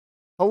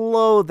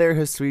Hello there,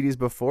 his sweeties.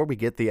 Before we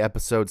get the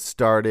episode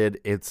started,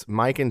 it's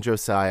Mike and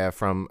Josiah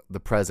from the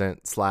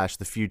present /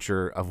 the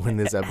future of when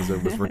this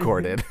episode was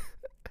recorded.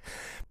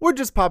 We're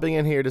just popping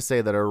in here to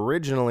say that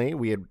originally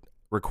we had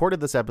recorded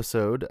this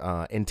episode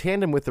in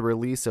tandem with the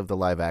release of the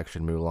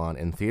live-action Mulan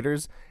in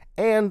theaters,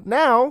 and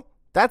now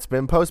that's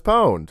been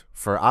postponed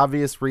for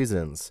obvious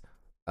reasons.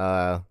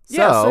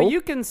 So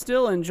you can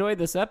still enjoy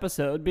this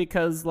episode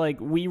because,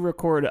 we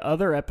record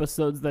other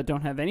episodes that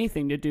don't have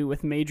anything to do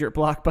with major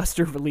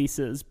blockbuster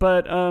releases.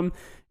 But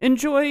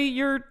enjoy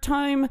your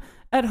time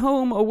at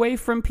home away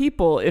from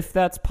people if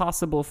that's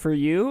possible for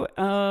you.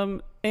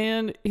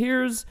 And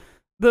here's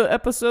the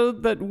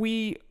episode that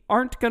we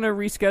aren't going to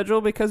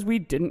reschedule because we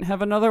didn't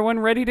have another one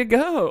ready to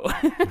go.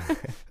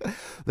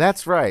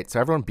 That's right. So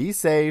everyone be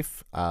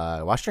safe.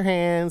 Wash your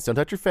hands. Don't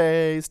touch your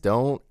face.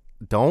 Don't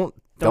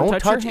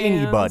touch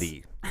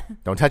anybody.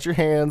 Don't touch your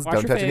hands.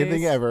 Don't touch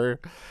anything ever.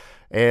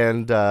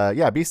 And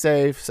be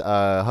safe.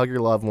 Hug your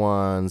loved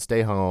ones.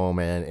 Stay home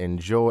and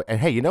enjoy. And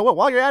hey, you know what?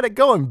 While you're at it,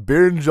 go and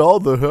binge all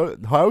the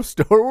How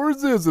Star Wars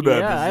Is It episodes.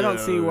 Yeah, I don't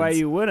see why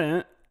you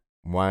wouldn't.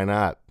 Why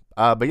not?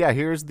 But yeah,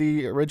 here's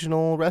the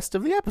original rest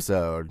of the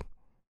episode.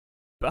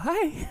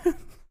 Bye.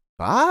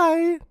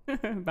 Bye.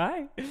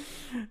 Bye.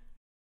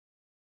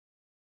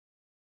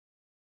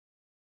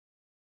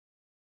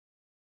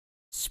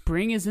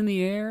 Spring is in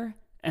the air,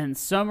 and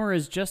summer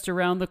is just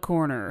around the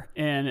corner.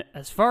 And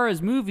as far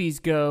as movies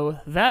go,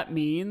 that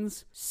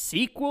means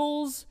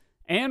sequels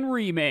and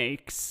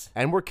remakes.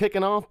 And we're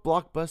kicking off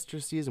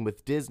blockbuster season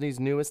with Disney's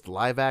newest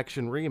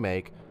live-action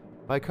remake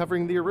by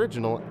covering the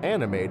original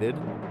animated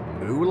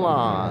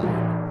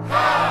Mulan.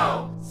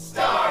 How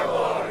Star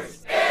Wars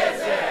is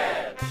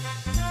it?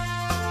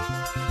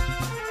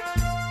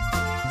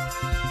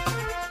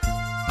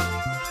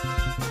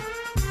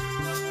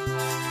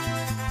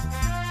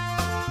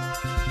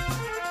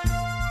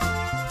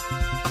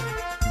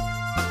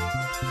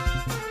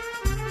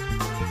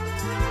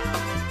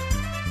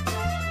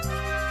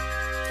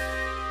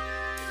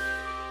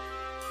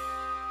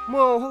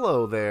 Well,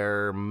 hello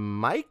there,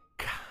 Mike.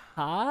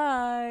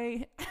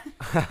 Hi.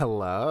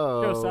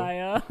 Hello.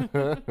 Josiah.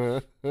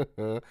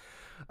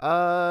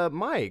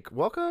 Mike,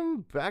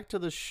 welcome back to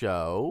the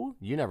show.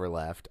 You never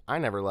left. I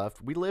never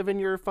left. We live in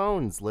your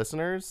phones,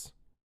 listeners.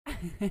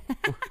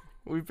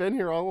 We've been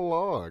here all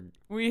along.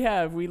 We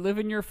have. We live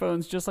in your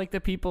phones just like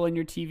the people in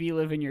your TV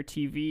live in your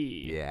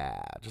TV.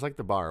 Yeah, just like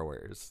the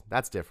borrowers.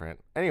 That's different.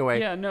 Anyway.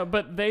 Yeah, no,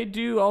 but they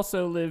do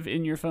also live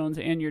in your phones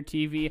and your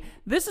TV.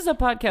 This is a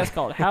podcast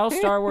called How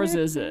Star Wars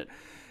Is It?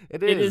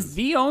 It is. It is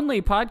the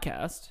only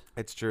podcast.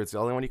 It's true. It's the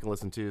only one you can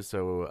listen to.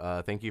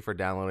 So thank you for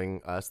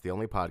downloading us, the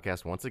only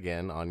podcast, once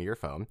again, on your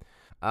phone.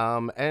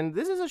 And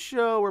this is a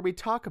show where we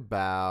talk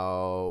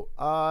about,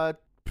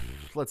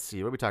 let's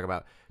see, what do we talk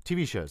about?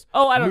 TV shows.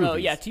 Oh, I don't know.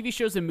 Yeah, TV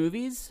shows and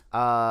movies. We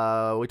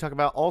talk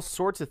about all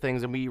sorts of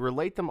things, and we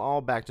relate them all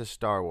back to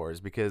Star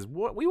Wars because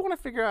we want to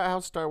figure out how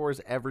Star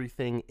Wars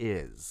everything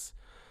is.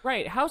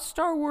 Right, how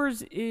Star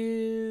Wars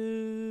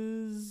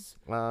is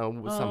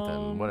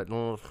something. What?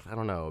 I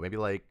don't know. Maybe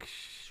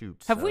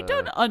shoot. Have we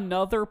done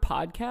another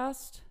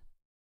podcast?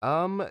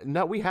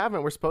 No, we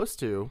haven't. We're supposed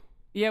to.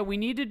 Yeah, we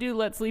need to do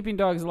Let Sleeping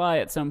Dogs Lie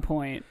at some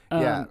point.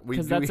 Yeah,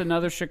 because that's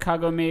another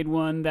Chicago-made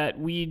one that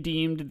we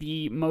deemed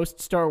the most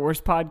Star Wars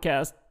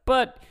podcast,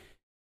 but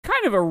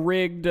kind of a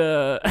rigged.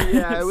 Yeah,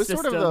 it was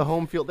system. sort of the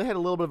home field. They had a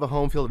little bit of a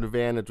home field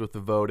advantage with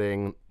the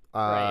voting.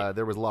 Right.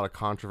 There was a lot of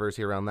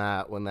controversy around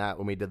that when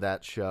we did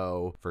that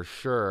show for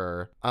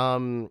sure.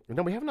 No,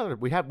 we have another.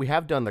 We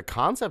have done the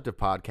concept of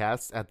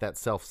podcasts at that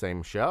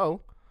same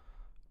show.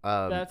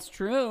 That's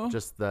true.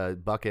 Just the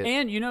bucket.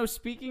 And,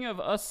 speaking of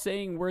us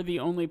saying we're the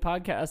only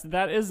podcast,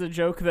 that is a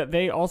joke that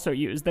they also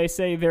use. They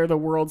say they're the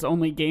world's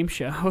only game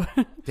show.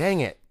 Dang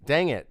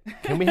it.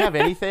 Can we have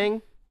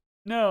anything?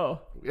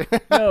 No.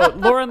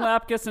 Lauren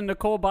Lapkus and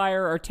Nicole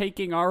Byer are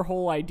taking our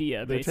whole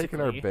idea, They're basically.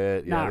 taking our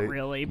bit. Yeah, Not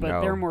really,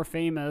 but they're more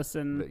famous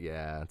and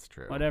yeah, that's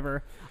true.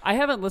 Whatever. I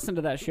haven't listened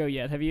to that show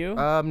yet. Have you?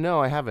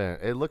 No, I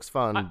haven't. It looks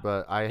fun,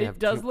 but I have. It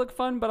does look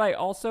fun, but I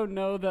also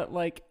know that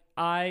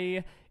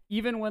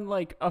even when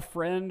a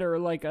friend or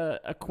a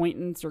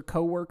acquaintance or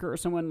coworker or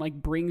someone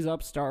brings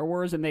up Star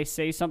Wars and they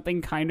say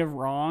something kind of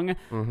wrong,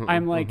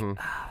 I'm like, oh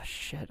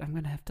shit, I'm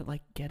gonna have to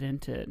get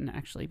into it and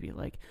actually be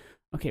like,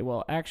 okay,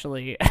 well,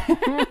 actually,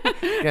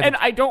 and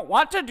I don't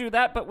want to do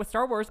that, but with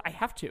Star Wars, I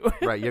have to.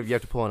 Right, you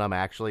have to pull an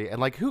actually,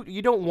 and who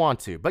you don't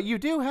want to, but you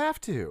do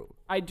have to.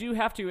 I do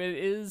have to. It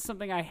is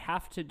something I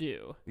have to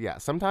do. Yeah,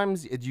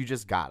 sometimes you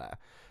just gotta.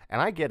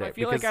 And I get it. I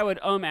feel like I would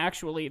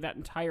actually that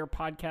entire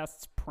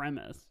podcast's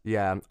premise.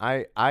 Yeah,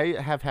 I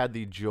have had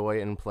the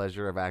joy and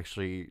pleasure of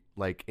actually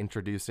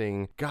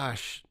introducing,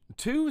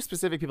 two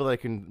specific people that I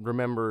can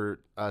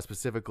remember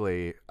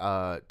specifically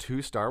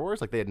to Star Wars.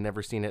 They had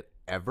never seen it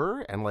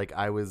ever, and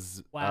I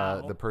was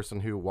the person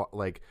who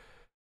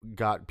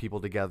got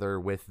people together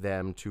with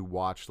them to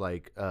watch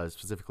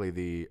specifically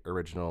the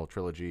original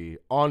trilogy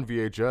on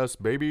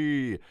VHS,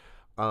 baby.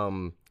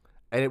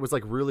 And it was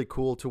really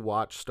cool to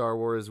watch Star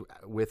Wars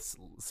with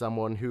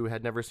someone who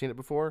had never seen it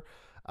before.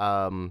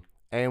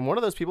 And one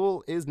of those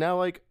people is now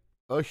like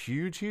a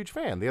huge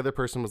fan. The other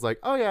person was like,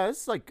 oh yeah,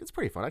 it's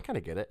pretty fun. I kind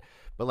of get it.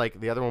 But like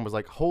the other one was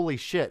like, holy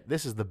shit,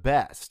 this is the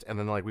best. And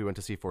then like we went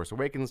to see Force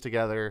Awakens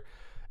together,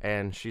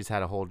 and she's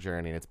had a whole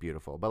journey, and it's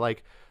beautiful. But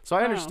like, so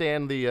I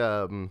understand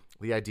the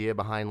idea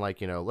behind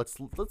like, let's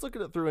look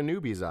at it through a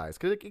newbie's eyes,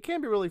 because it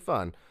can be really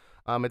fun.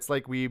 It's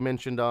like we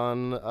mentioned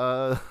on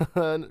a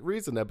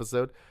recent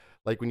episode,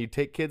 like when you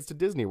take kids to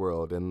Disney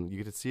World and you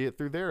get to see it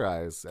through their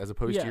eyes as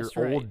opposed to your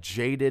old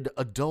jaded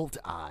adult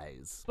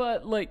eyes.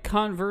 But like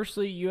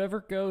conversely, you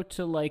ever go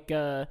to like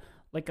a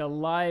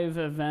live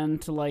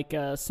event, like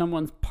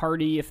someone's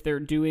party, if they're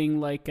doing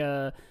like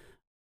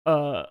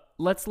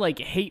let's like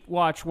hate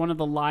watch one of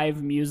the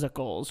live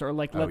musicals, or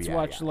like let's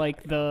watch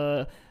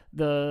the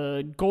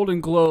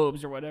Golden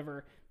Globes or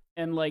whatever.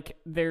 And like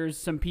there's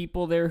some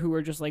people there who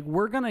are just like,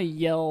 we're going to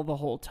yell the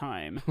whole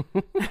time.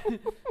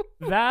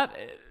 That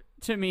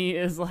to me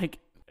is like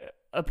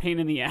a pain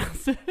in the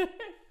ass.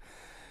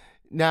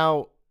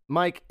 Now,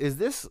 Mike,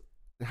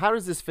 how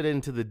does this fit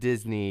into the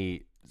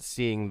Disney,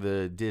 seeing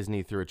the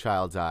Disney through a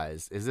child's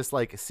eyes? Is this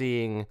like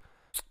seeing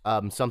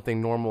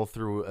something normal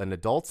through an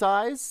adult's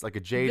eyes, like a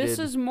jaded? This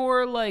is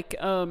more like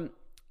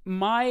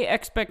my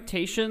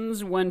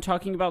expectations when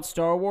talking about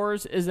Star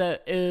Wars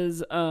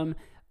is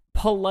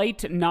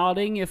polite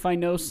nodding if I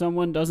know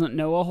someone doesn't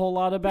know a whole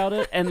lot about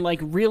it, and like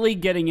really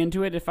getting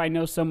into it if I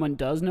know someone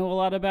does know a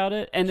lot about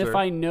it. And if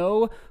I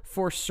know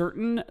for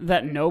certain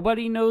that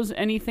nobody knows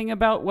anything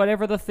about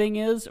whatever the thing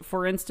is,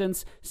 for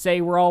instance,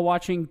 say we're all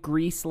watching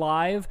Grease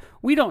live,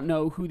 we don't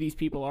know who these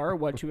people are or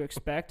what to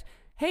expect.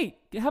 Hey,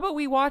 how about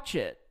we watch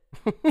it?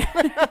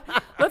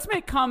 Let's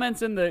make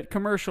comments in the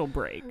commercial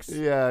breaks.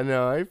 Yeah,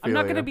 no, I'm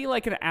not going to be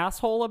like an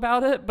asshole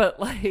about it, but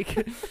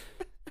like...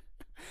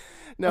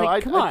 No,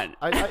 like, come on.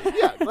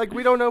 Yeah, like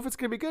we don't know if it's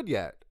gonna be good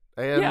yet.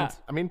 And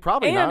I mean,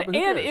 probably not. But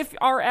and if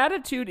our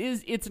attitude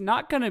is it's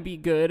not gonna be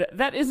good,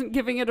 that isn't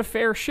giving it a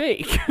fair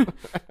shake.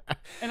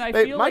 And I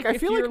feel Mike,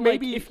 like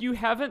maybe if you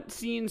haven't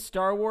seen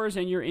Star Wars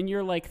and you're in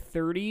your like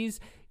 30s,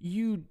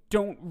 you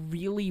don't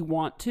really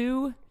want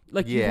to.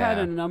 Like you've had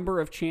a number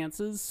of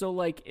chances. So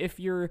like if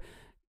you're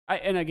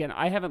and again,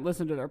 I haven't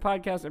listened to their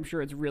podcast. I'm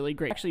sure it's really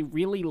great. I actually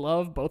really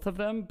love both of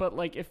them, but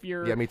like if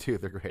you're... Yeah, me too.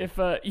 They're great. If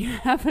you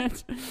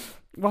haven't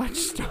watched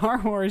Star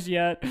Wars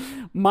yet,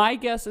 my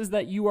guess is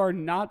that you are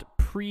not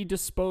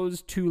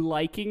predisposed to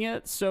liking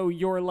it, so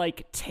your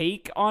like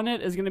take on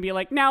it is going to be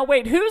like, now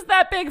wait, who's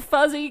that big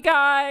fuzzy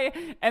guy?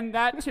 And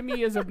that to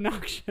me is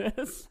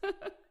obnoxious.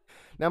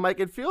 Now, Mike,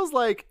 it feels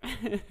like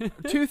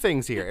two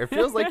things here. It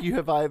feels like you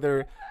have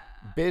either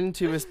been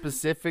to a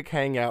specific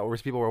hangout where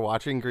people were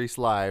watching Grease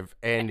live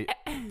and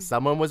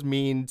someone was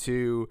mean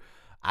to,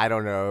 I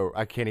don't know,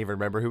 I can't even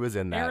remember who was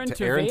in that.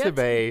 Aaron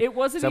Tveit. It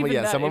wasn't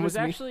even that. Someone it was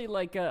mean. Actually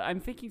like,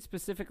 I'm thinking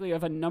specifically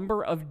of a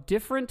number of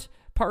different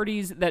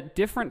parties that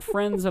different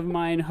friends of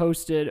mine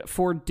hosted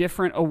for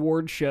different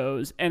award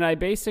shows. And I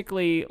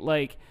basically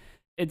like...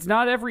 It's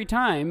not every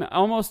time.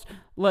 Almost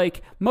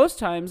like most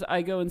times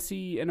I go and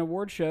see an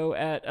award show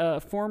at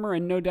former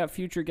and no doubt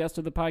future guest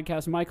of the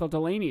podcast, Michael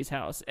Delaney's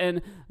house.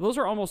 And those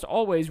are almost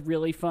always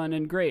really fun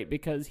and great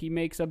because he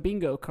makes a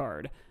bingo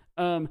card.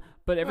 But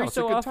every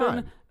so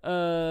often,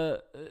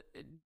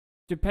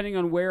 depending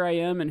on where I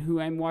am and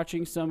who I'm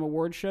watching some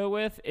award show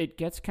with, it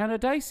gets kind of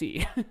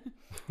dicey.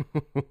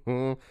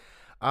 No,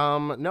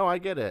 I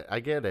get it.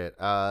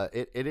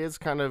 It is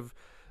kind of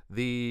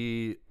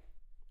the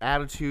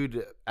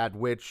attitude at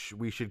which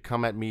we should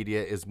come at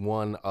media is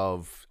one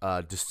of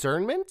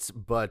discernment,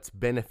 but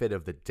benefit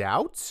of the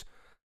doubt.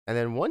 And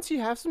then once you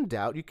have some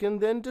doubt, you can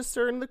then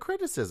discern the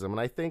criticism.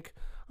 And I think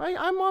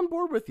I'm on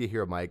board with you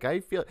here, Mike.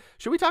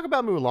 Should we talk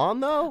about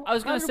Mulan, though? I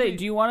was going to say,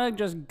 do you want to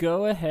just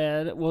go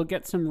ahead? We'll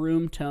get some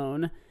room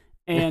tone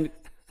and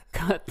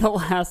cut the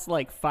last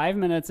like 5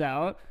 minutes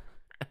out.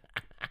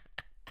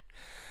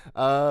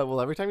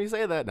 Well, every time you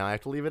say that, now I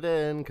have to leave it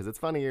in because it's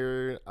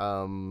funnier.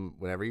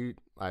 Whenever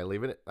I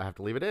leave it, I have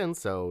to leave it in.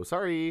 So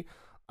sorry.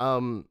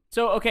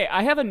 Okay,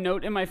 I have a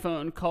note in my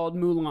phone called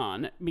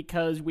Mulan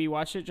because we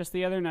watched it just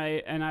the other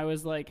night, and I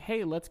was like,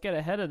 hey, let's get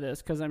ahead of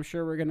this because I'm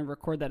sure we're going to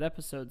record that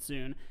episode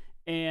soon.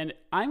 And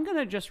I'm going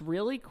to just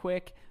really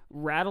quick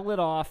rattle it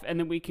off, and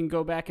then we can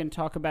go back and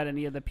talk about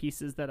any of the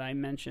pieces that I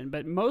mentioned.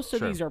 But most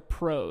of these are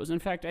pros. In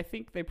fact, I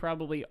think they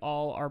probably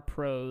all are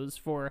pros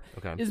for...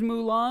 Okay. Is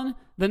Mulan,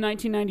 the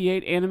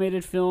 1998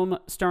 animated film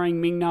starring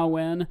Ming-Na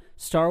Wen,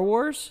 Star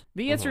Wars?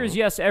 The answer is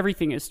yes,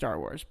 everything is Star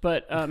Wars.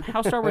 But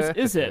how Star Wars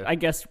is it, I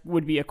guess,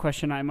 would be a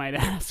question I might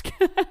ask.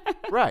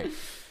 Right.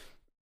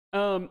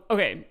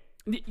 Okay.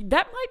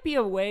 That might be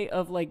a way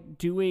of like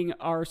doing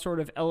our sort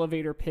of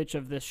elevator pitch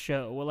of this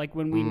show. Well, like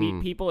when we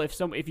meet people,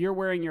 if you're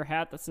wearing your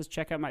hat that says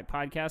check out my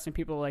podcast and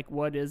people are like,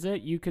 what is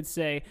it? You could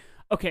say,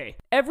 okay,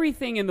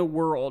 everything in the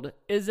world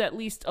is at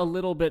least a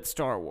little bit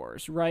Star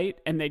Wars, right?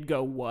 And they'd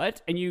go,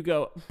 what? And you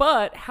go,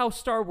 but how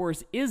Star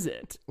Wars is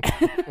it?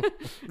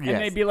 And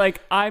they'd be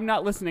like, I'm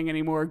not listening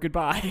anymore.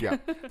 Goodbye. Yeah.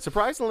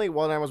 Surprisingly,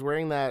 when I was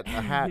wearing that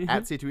hat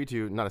at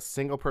C2E2, not a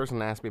single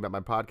person asked me about my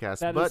podcast.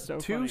 That but is so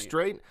two funny.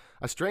 straight,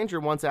 a stranger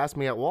once asked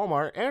me at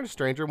Walmart, and a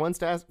stranger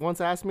once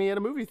asked me at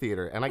a movie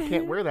theater. And I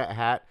can't wear that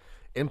hat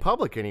in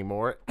public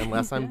anymore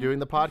unless I'm doing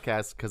the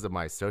podcast because of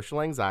my social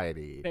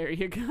anxiety. There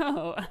you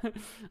go.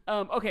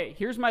 Okay,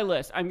 here's my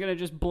list. I'm going to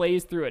just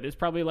blaze through it. It's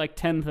probably like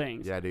 10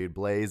 things. Yeah, dude,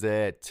 blaze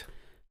it.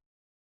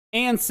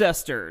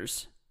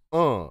 Ancestors.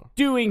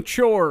 Doing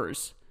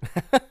chores.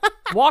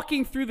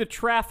 Walking through the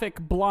traffic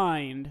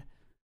blind.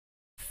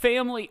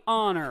 Family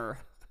honor.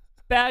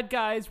 Bad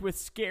guys with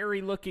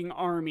scary looking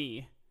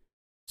army.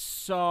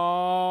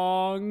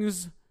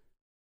 Songs.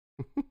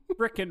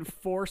 Frickin'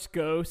 Force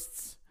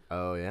ghosts.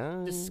 Oh,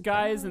 yeah.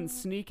 Disguise and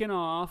sneaking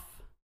off.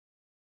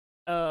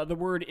 The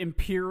word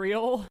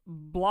imperial.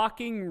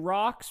 Blocking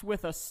rocks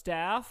with a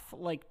staff,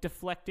 like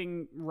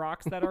deflecting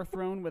rocks that are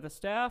thrown with a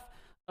staff.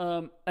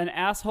 An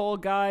asshole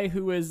guy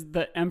who is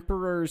the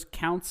Emperor's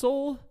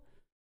counsel.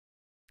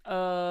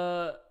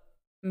 Mushu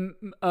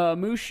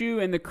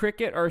and the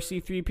Cricket are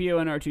C-3PO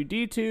and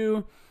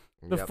R2-D2.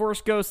 The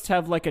Force Ghosts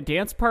have like a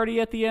dance party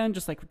at the end,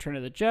 just like Return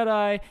of the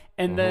Jedi.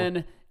 And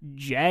then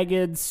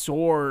Jagged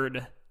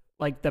Sword.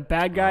 Like, the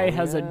bad guy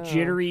has a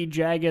jittery,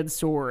 jagged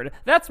sword.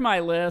 That's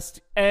my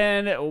list.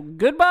 And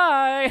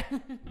goodbye.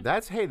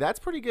 That's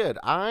pretty good.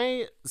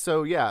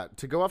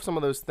 To go off some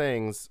of those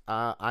things,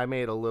 I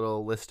made a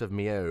little list of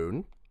my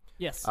own.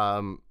 Yes.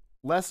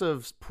 Less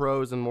of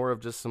pros and more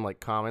of just some, like,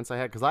 comments I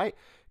had. Because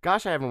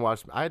I haven't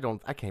watched, I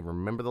can't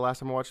remember the last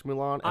time I watched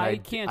Mulan. And I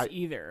can't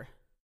either.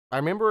 I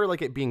remember,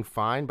 like, it being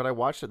fine, but I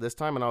watched it this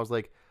time and I was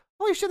like,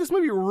 holy shit, this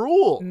movie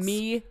rules.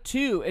 Me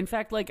too. In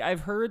fact, like,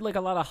 I've heard like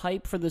a lot of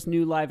hype for this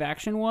new live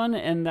action one,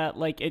 and that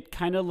like it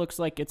kind of looks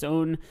like its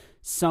own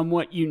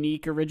somewhat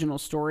unique original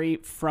story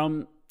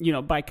from,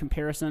 by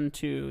comparison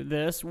to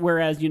this.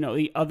 Whereas,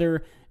 the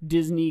other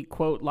Disney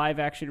quote live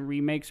action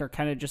remakes are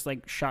kind of just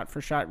like shot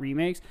for shot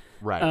remakes.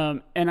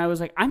 Right. And I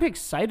was like, I'm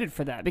excited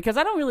for that because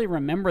I don't really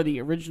remember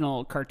the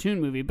original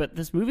cartoon movie, but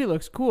this movie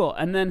looks cool.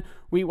 And then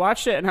we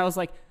watched it and I was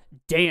like,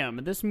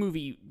 damn, this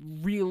movie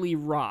really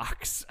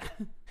rocks.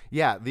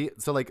 Yeah,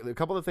 so like a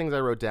couple of things I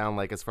wrote down,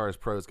 like as far as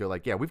pros go,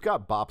 like, yeah, we've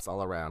got bops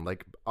all around.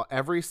 Like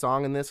every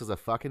song in this is a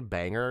fucking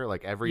banger.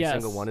 Like every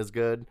single one is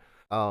good.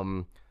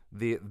 And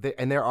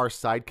there are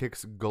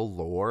sidekicks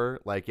galore.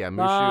 Like, yeah,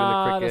 Mushu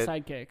and the Cricket.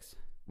 The sidekicks.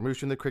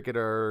 Mushu and the Cricket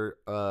are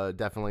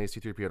definitely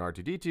C-3PO and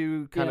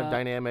R2-D2 kind of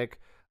dynamic.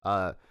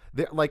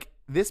 Like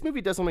this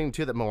movie does something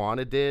too that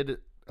Moana did,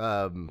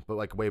 but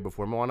like way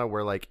before Moana,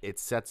 where like it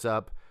sets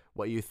up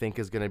what you think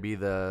is going to be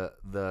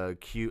the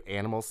cute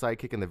animal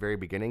sidekick in the very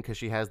beginning, because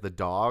she has the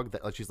dog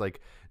that, like, she's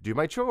like, do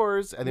my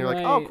chores, and they're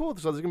like, oh cool,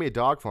 so there's gonna be a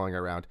dog following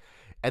around,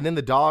 and then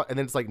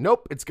it's like,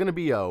 nope, it's gonna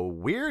be a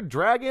weird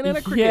dragon and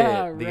a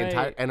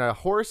cricket, and a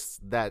horse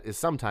that is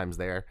sometimes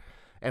there.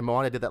 And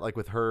Moana did that like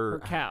with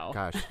her cow,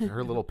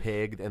 her little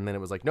pig, and then it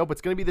was like, nope, it's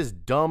gonna be this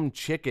dumb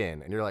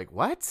chicken, and you're like,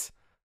 what?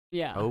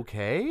 Yeah,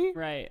 okay,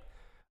 right.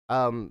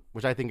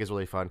 Which I think is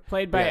really fun,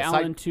 played by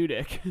Alan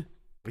Tudyk.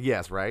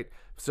 Yes, right.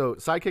 So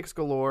sidekicks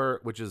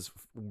galore, which is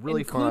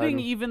really fun. Including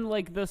even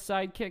like the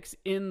sidekicks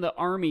in the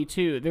army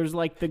too. There's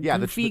like the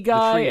goofy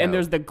guy, and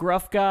there's the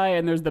gruff guy,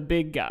 and there's the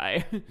big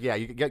guy. Yeah,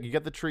 you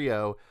get the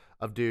trio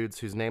of dudes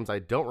whose names I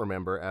don't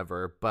remember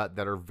ever, but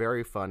that are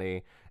very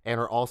funny and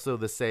are also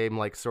the same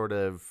like sort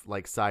of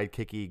like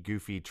sidekicky,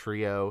 goofy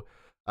trio.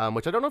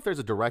 Which I don't know if there's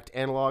a direct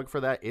analog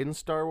for that in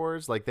Star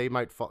Wars. Like they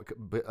might fall,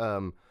 but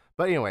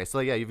anyway. So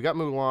yeah, you've got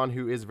Mulan,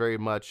 who is very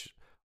much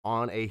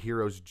on a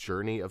hero's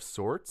journey of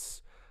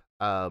sorts,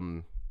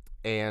 and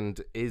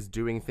is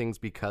doing things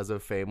because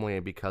of family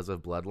and because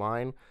of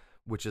bloodline,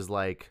 which is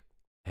like,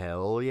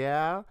 hell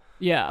yeah.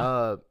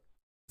 Yeah.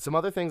 Some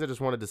other things I just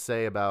wanted to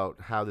say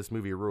about how this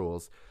movie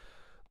rules,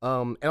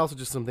 and also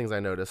just some things I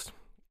noticed.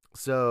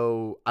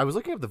 So I was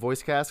looking at the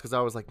voice cast because I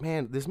was like,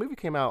 man, this movie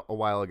came out a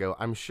while ago.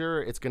 I'm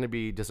sure it's going to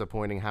be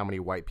disappointing how many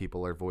white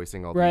people are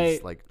voicing all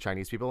these like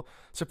Chinese people.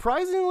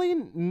 Surprisingly,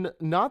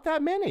 not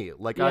that many.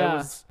 Like I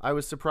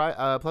was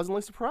surprised,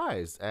 pleasantly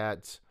surprised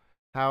at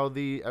how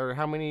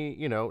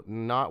many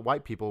not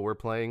white people were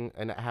playing,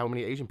 and how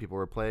many Asian people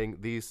were playing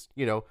these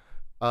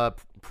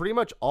pretty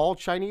much all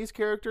Chinese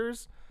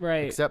characters,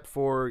 right? Except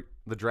for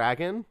the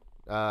dragon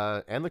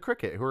and the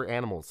cricket, who are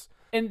animals.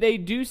 And they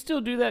do still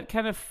do that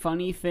kind of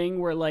funny thing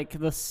where, like,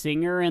 the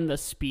singer and the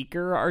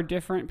speaker are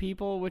different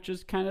people, which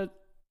is kind of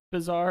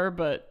bizarre,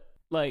 but,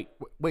 like...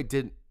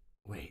 Did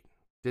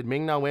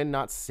Ming-Na Wen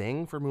not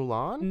sing for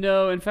Mulan?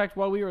 No, in fact,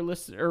 while we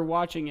were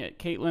watching it,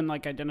 Caitlin,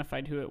 like,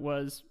 identified who it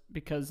was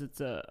because it's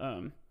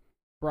a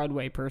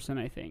Broadway person,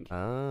 I think.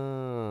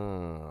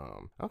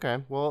 Oh,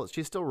 okay. Well,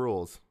 she still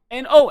rules.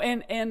 And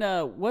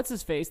what's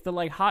his face? The,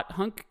 like, hot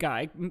hunk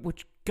guy,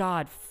 which,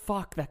 God,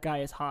 fuck, that guy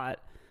is hot.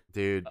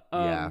 Dude,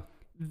 yeah.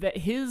 That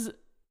his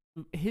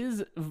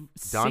his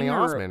Donny singer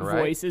Osmond, right?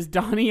 voice is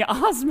Donny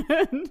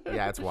Osmond.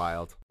 Yeah, it's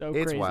wild. So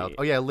it's crazy. wild.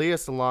 Oh yeah, Lea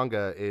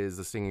Salonga is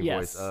the singing Yes.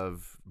 voice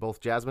of both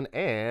Jasmine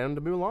and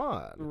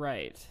Mulan.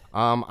 Right.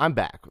 I'm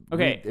back.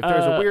 Okay, If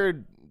there's a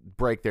weird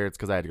break there, it's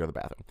because I had to go to the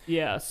bathroom.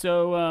 Yeah,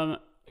 so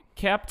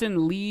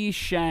Captain Li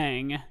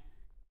Shang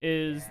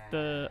is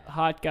the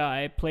hot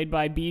guy, played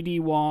by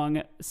B.D.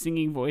 Wong,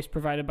 singing voice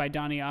provided by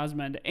Donny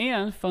Osmond.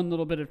 And, fun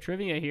little bit of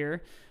trivia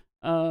here,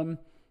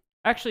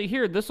 actually,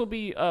 here, this will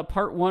be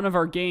part one of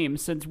our game,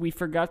 since we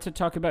forgot to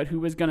talk about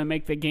who was going to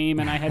make the game,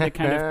 and I had to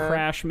kind of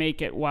crash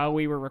make it while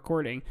we were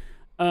recording.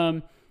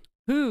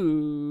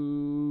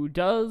 Who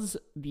does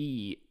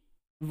the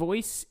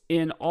voice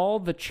in all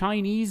the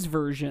Chinese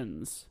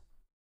versions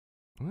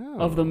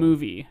of the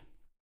movie?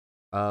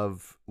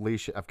 Of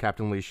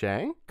Captain Li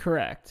Shang?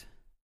 Correct.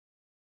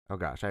 Oh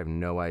gosh, I have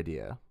no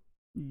idea.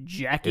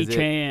 Jackie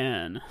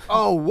Chan.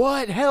 Oh,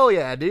 what? Hell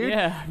yeah, dude.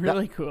 Yeah,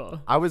 really cool.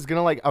 I was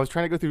trying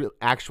to go through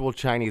actual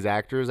Chinese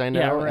actors I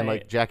know, Yeah, right. and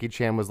like Jackie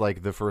Chan was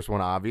like the first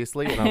one,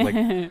 obviously, and I was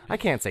like, I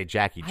can't say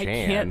Jackie Chan.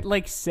 I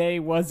can't say,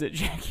 was it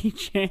Jackie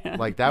Chan?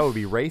 Like that would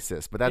be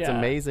racist, but that's Yeah.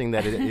 amazing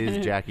that it is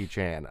Jackie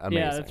Chan.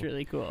 Amazing. Yeah, that's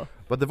really cool.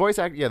 But the voice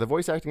acting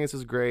in this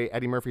is great.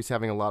 Eddie Murphy's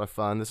having a lot of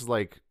fun. This is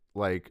like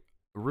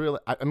really.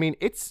 I mean,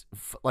 it's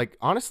like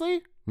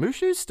honestly,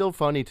 Mushu's still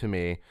funny to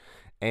me.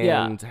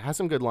 And has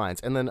some good lines.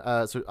 And then,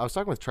 so I was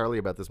talking with Charlie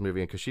about this movie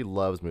because she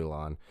loves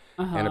Mulan,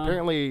 and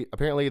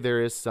apparently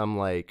there is some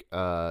like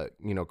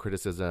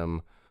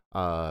criticism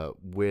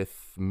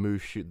with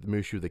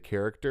Mushu the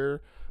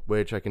character,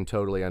 which I can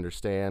totally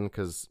understand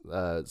because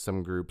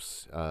some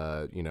groups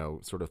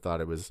sort of thought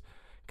it was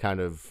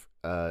kind of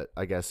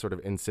I guess sort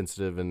of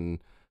insensitive and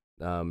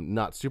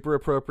not super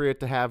appropriate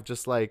to have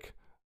just like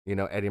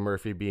Eddie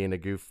Murphy being a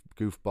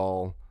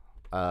goofball.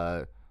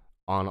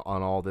 On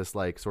all this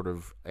like sort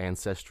of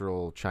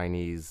ancestral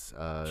Chinese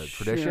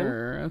tradition.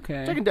 Sure,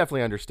 okay. Which I can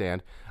definitely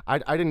understand.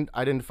 I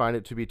didn't find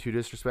it to be too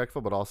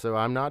disrespectful, but also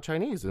I'm not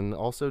Chinese and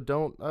also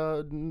don't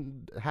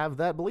have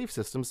that belief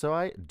system, so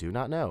I do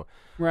not know.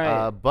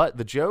 Right. But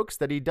the jokes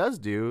that he does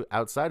do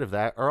outside of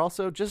that are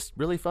also just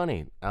really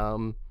funny.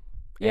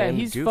 Yeah,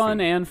 he's goofy.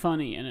 fun and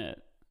funny in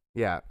it.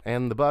 Yeah,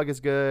 and the bug is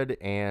good.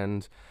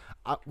 And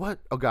what?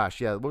 Oh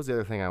gosh, yeah. What was the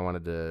other thing I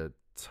wanted to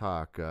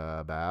talk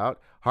about?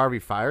 Harvey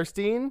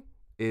Fierstein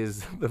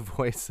is the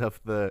voice of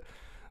the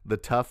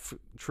tough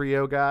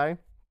trio guy.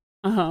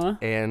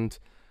 And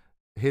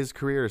his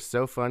career is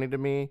so funny to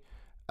me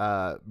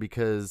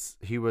because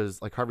he was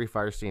like Harvey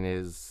Fierstein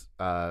is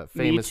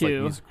famous. Me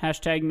too.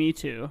 Like, #me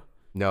too.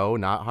 No,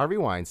 not Harvey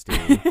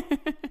Weinstein.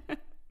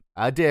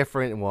 A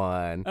different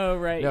one. Oh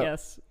right, no,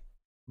 yes.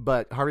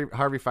 But Harvey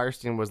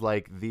Fierstein was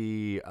like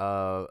the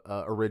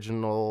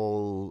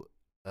original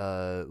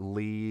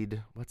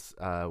lead. What's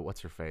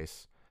her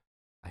face?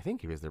 I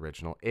think he was the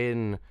original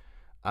in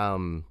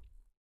I'm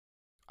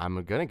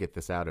gonna get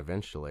this out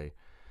eventually.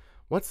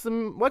 What's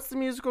the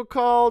musical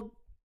called?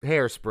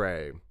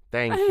 Hairspray.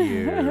 Thank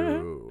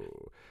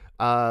you.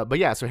 But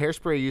yeah, so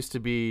Hairspray used to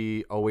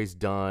be always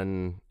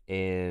done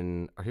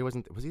in, or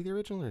was he the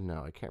original or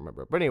no? I can't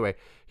remember. But anyway,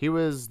 he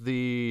was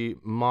the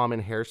mom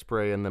in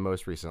Hairspray in the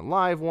most recent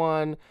live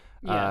one.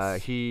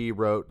 Yes. He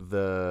wrote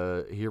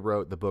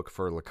the book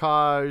for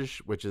Lacage,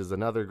 which is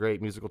another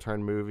great musical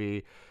turn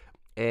movie.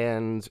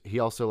 And he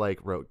also like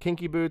wrote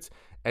Kinky Boots,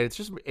 and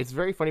it's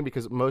very funny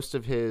because most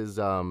of his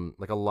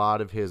like a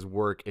lot of his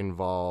work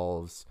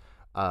involves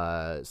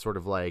sort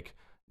of like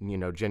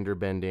gender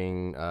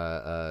bending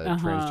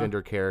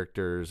transgender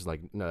characters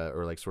like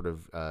or like sort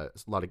of a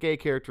lot of gay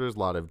characters, a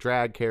lot of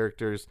drag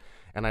characters.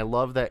 And I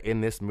love that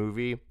in this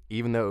movie,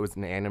 even though it was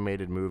an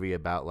animated movie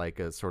about like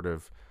a sort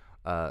of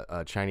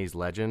a Chinese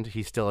legend,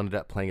 he still ended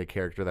up playing a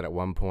character that at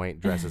one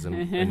point dresses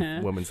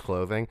in women's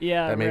clothing.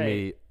 Yeah, that made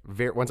me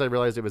once I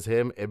realized it was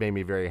him, it made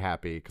me very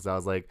happy because I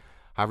was like,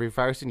 Harvey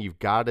Fierstein, you've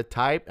got a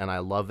type, and I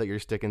love that you're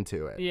sticking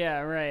to it.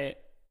 Yeah, right.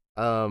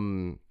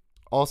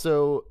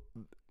 Also,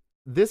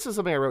 this is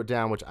something I wrote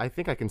down, which I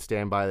think I can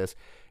stand by. This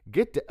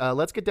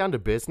let's get down to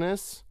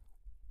business.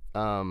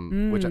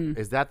 Which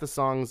is that the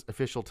song's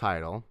official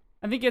title?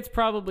 I think it's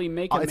probably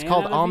Make a Man. It's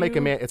called Out I'll of Make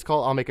You. a Man. It's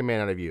called I'll Make a Man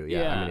Out of You.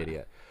 Yeah, I'm an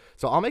idiot.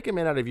 So I'll Make a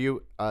Man Out of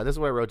You. This is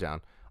what I wrote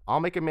down. I'll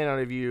Make a Man Out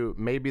of You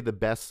may be the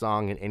best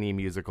song in any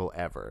musical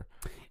ever.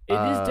 It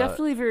is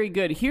definitely very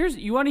good.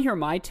 You want to hear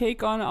my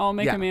take on I'll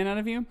Make a Man Out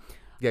of You?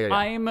 Yeah.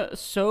 I'm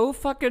so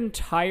fucking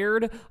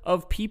tired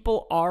of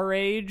people our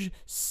age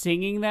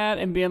singing that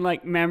and being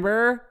like,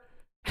 remember?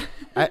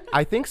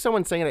 I think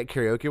someone sang it at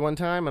karaoke one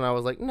time, and I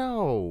was like,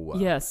 no.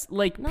 Yes,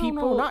 like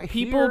No, not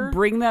people here.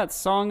 bring that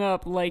song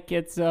up like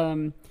it's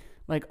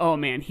like, oh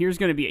man, here's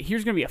gonna be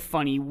a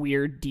funny,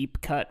 weird, deep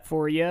cut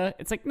for you.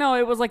 It's like, no,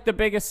 it was like the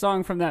biggest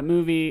song from that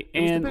movie,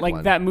 and like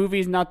one. that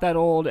movie's not that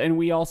old, and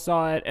we all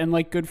saw it, and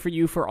like good for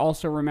you for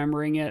also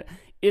remembering it.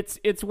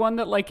 it's one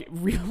that like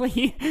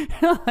really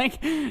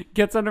like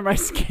gets under my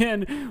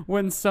skin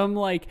when some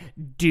like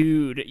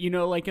dude, you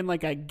know, like in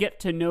like a get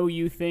to know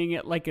you thing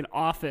at like an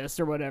office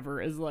or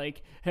whatever is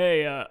like,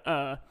 hey,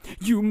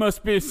 you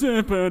must be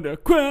simple to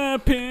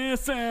crap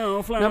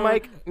yourself. Now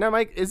Mike,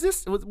 was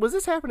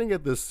this happening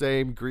at the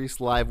same Grease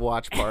Live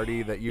watch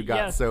party that you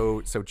got Yes.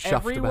 so chuffed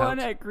about? Everyone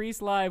at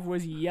Grease Live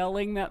was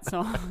yelling that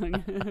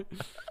song.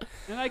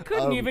 And I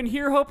couldn't even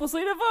hear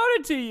Hopelessly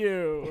Devoted to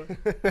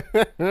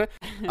You.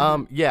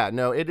 Yeah,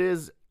 no, it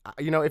is.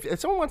 You know, if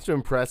someone wants to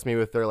impress me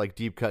with their like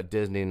deep cut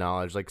Disney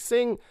knowledge, like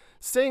sing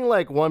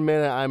like 1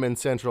 minute I'm in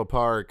Central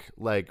Park,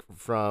 like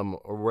from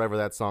or wherever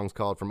that song's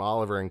called, from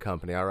Oliver and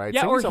Company. All right,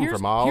 Yeah, sing or something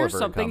from Oliver here's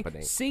something. and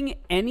Company. Sing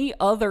any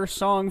other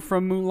song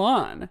from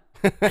Mulan.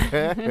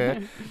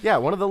 Yeah,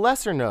 one of the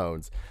lesser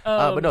knowns.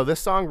 But no, this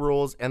song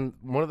rules, and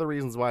one of the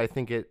reasons why I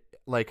think it,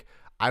 like,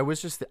 I was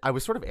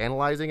sort of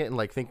analyzing it and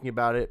like thinking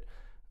about it,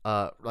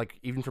 like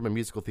even from a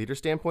musical theater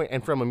standpoint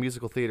and from a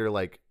musical theater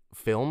like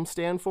film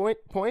standpoint,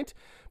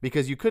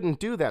 because you couldn't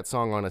do that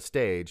song on a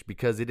stage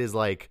because it is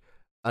like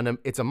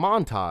it's a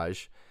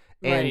montage,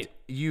 and Right.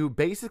 you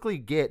basically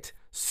get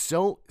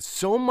so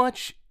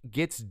much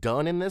gets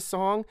done in this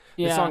song.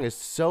 This Yeah. song is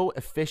so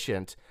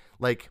efficient.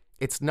 Like,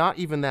 it's not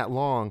even that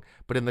long,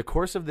 but in the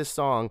course of this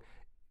song,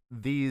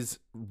 these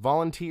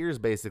volunteers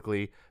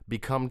basically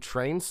become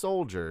trained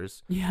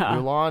soldiers. Yeah.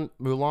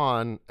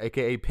 Mulan,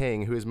 aka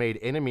Ping, who has made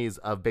enemies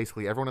of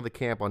basically everyone in the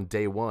camp on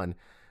day one,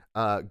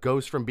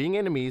 goes from being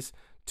enemies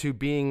to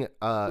being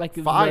Like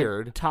the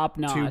fired top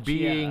notch, to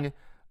being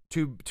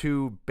yeah.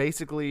 to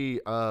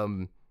basically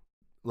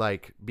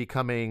like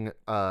becoming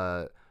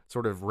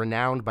sort of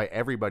renowned by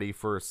everybody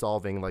for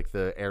solving like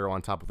the arrow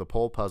on top of the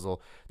pole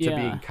puzzle, to Yeah.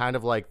 being kind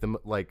of like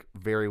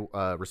very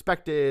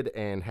respected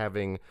and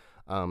having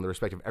the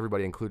respect of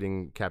everybody,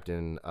 including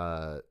Captain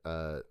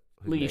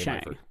Li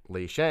Shang.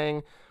 Li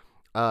Shang.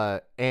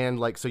 And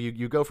like, so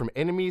you go from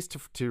enemies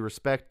to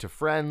respect to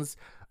friends.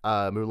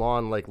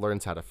 Mulan like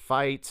learns how to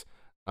fight.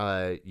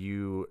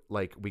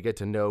 We get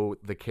to know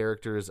the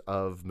characters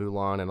of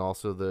Mulan and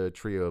also the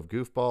trio of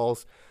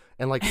goofballs,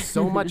 and like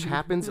so much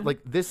happens.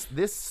 Like this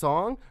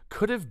song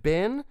could have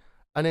been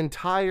an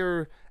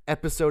entire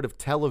episode of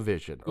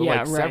television, or Yeah, like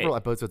right. several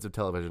episodes of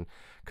television,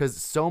 because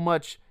so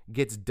much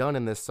gets done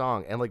in this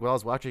song. And like when I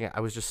was watching it,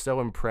 I was just so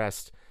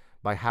impressed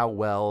by how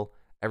well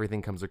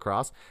everything comes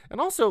across. And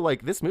also,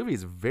 like, this movie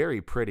is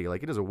very pretty.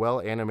 Like, it is a well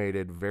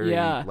animated, very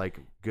Yeah. like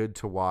good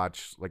to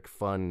watch, like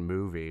fun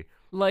movie.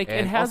 Like,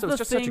 And it has also, the it's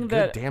just such a thing good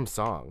that damn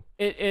song.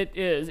 it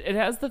is. It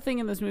has the thing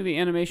in this movie,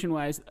 animation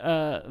wise,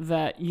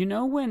 that you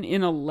know when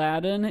in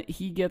Aladdin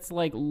he gets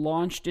like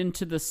launched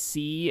into the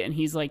sea and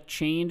he's like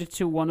chained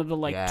to one of the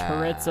like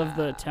turrets of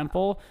the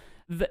temple.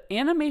 The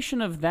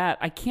animation of that,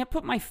 I can't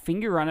put my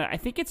finger on it. I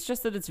think it's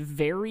just that it's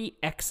very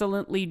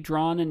excellently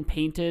drawn and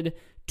painted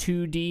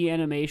 2D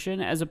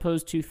animation as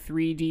opposed to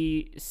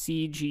 3D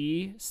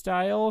CG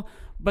style,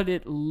 but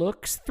it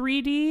looks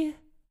 3D.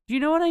 Do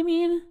you know what I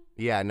mean?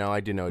 Yeah, no, I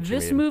do know what you mean.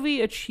 This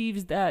movie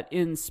achieves that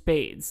in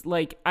spades.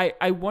 Like,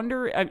 I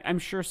wonder, I'm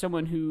sure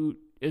someone who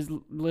is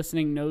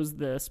listening knows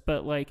this,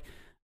 but like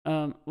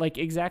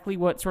exactly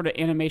what sort of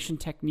animation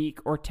technique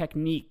or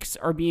techniques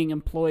are being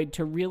employed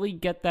to really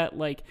get that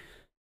like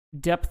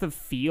depth of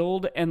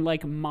field and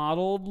like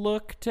modeled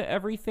look to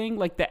everything.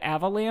 Like the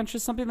avalanche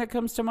is something that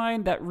comes to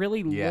mind that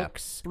really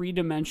looks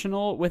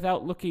three-dimensional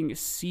without looking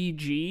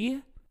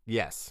CG.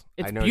 Yes,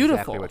 It's I know beautiful.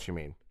 exactly what you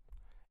mean.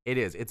 It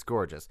is. It's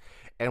gorgeous.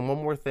 And one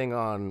more thing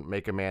on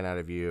Make a Man Out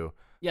of You.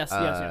 Yes.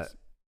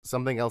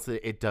 Something else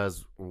that it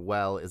does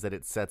well is that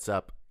it sets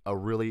up a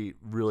really,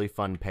 really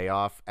fun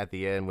payoff at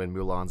the end when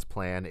Mulan's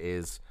plan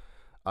is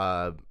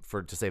to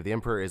save the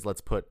emperor is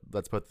let's put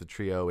the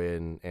trio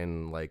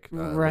in like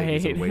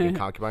ladies in waiting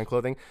concubine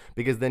clothing,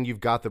 because then you've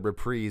got the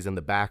reprise in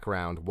the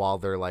background while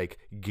they're like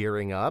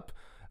gearing up,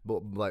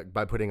 like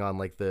by putting on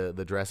like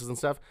the dresses and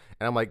stuff.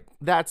 And I'm like,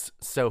 that's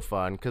so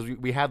fun, because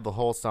we had the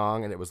whole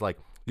song and it was like,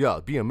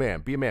 yeah, be a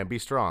man, be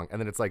strong. And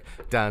then it's like,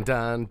 dun,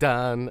 dun,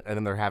 dun. And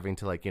then they're having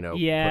to like,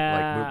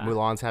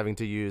 Mulan's having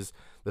to use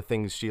the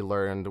things she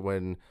learned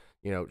when,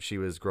 she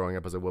was growing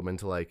up as a woman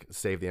to like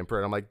save the emperor.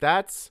 And I'm like,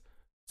 that's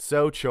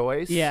so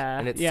choice. Yeah.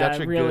 And it's yeah,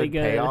 such a really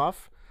good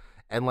payoff.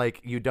 And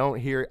like, I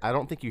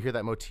don't think you hear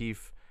that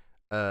motif,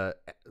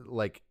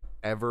 like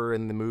ever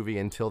in the movie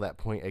until that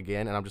point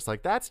again. And I'm just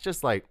like, that's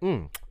just like,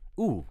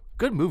 ooh,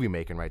 good movie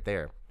making right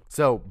there.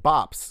 So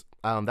bops.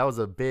 That was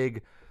a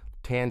big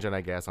tangent, I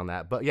guess, on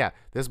that, but yeah,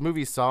 this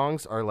movie's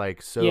songs are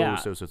like so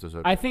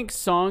good. I think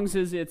songs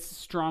is its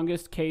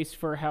strongest case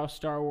for how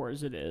Star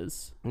Wars it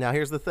is. Now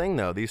here's the thing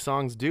though, these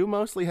songs do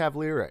mostly have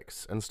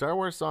lyrics, and Star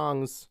Wars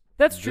songs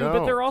that's true don't.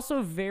 But they're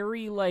also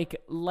very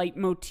like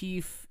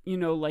leitmotif,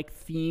 like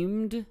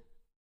themed,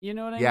 you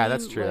know what I mean? Yeah,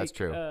 that's true. Like, that's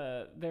true.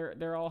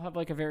 They're all have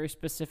like a very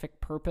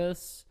specific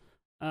purpose.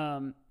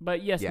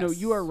 But yes, no,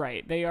 you are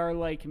right, they are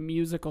like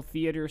musical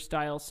theater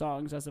style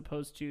songs as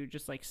opposed to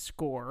just like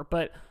score.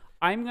 But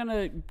I'm going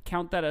to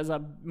count that as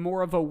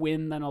more of a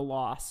win than a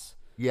loss.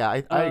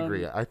 Yeah, I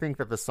agree. I think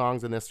that the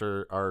songs in this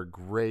are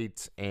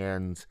great,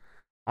 and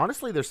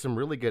honestly, there's some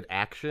really good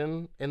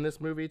action in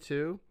this movie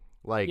too.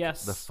 Like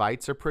the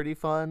fights are pretty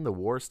fun, the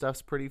war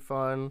stuff's pretty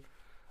fun.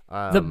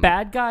 The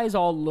bad guys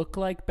all look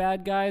like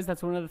bad guys.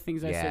 That's one of the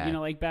things I said.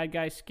 Like bad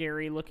guys,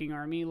 scary looking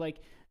army. Like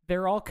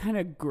they're all kind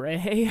of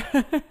gray.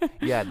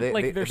 Yeah,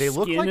 their skin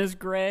look like, is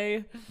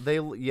gray. They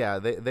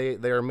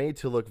are made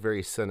to look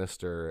very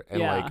sinister,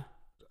 and like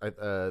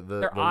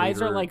their eyes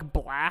leader, are like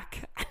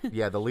black.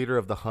 Yeah, the leader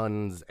of the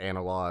Huns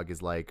analog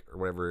is like, or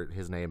whatever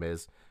his name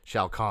is,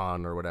 Shao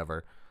Kahn or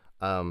whatever.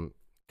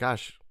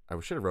 Gosh, I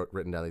should have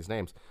written down these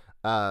names.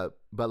 But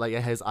like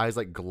his eyes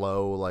like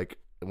glow like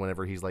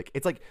whenever he's like,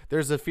 it's like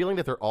there's a feeling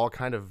that they're all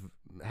kind of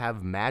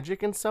have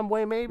magic in some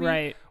way, maybe.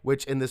 Right.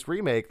 Which in this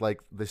remake, like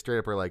they straight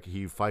up are like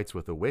he fights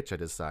with a witch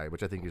at his side,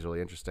 which I think is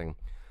really interesting.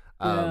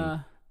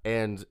 And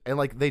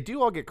like they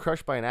do all get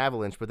crushed by an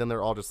avalanche, but then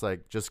they're all just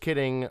like, just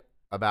kidding.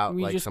 About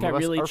we like just some got of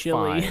us really are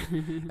chilly.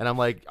 fine. And I'm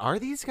like, are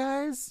these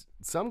guys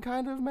some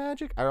kind of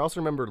magic? I also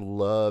remember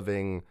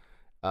loving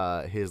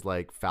his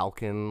like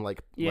falcon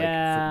like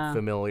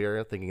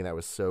familiar, thinking that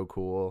was so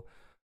cool.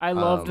 I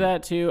loved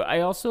that too.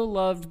 I also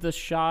loved the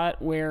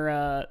shot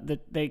where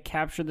they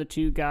capture the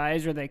two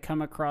guys, or they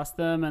come across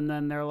them, and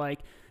then they're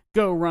like,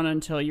 "Go run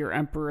and tell your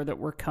emperor that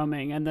we're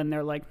coming." And then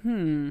they're like,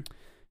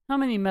 how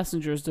many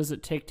messengers does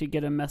it take to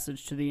get a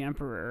message to the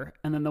emperor?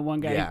 And then the one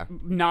guy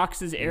knocks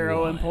his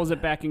arrow and pulls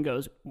it back and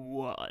goes,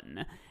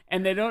 1.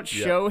 And they don't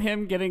show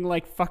him getting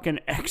like fucking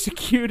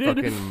executed.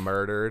 Fucking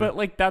murdered. But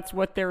like that's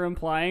what they're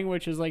implying,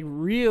 which is like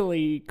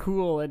really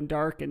cool and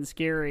dark and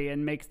scary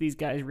and makes these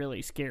guys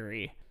really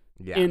scary.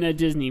 Yeah. In a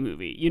Disney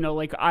movie.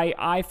 Like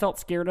I felt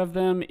scared of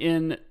them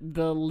in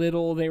the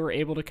little they were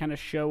able to kind of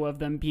show of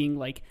them being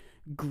like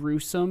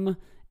gruesome.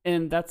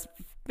 And that's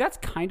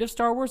kind of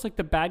Star Wars. Like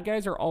the bad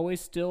guys are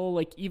always still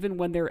like, even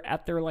when they're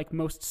at their like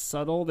most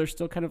subtle, they're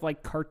still kind of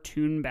like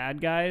cartoon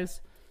bad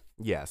guys.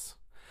 Yes.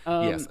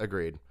 Yes,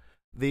 agreed.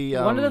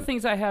 One of the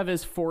things I have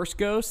is Force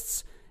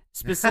ghosts.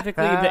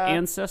 Specifically, the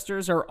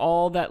ancestors are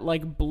all that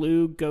like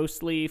blue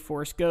ghostly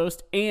Force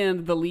ghost,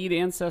 and the lead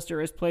ancestor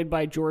is played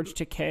by George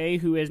Takei,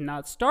 who is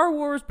not Star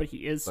Wars, but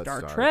he is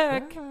Star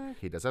Trek.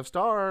 He does have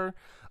Star.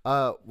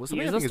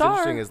 Something I think is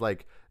interesting is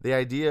like the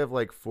idea of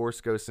like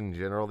Force ghosts in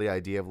general, the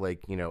idea of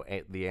like,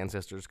 the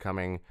ancestors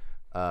coming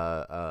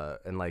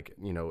and like,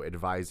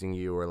 advising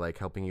you or like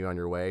helping you on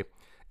your way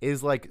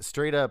is like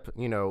straight up,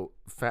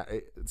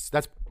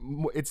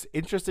 it's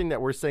interesting that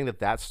we're saying that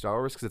that's Star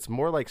Wars, because it's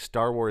more like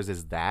Star Wars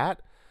is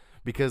that,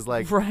 because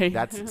like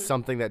that's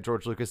something that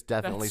George Lucas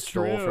definitely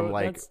stole from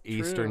like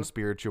Eastern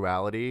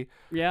spirituality.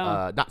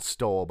 Yeah. Not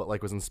stole, but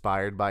like was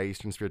inspired by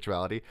Eastern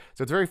spirituality.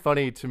 So it's very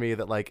funny to me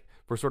that like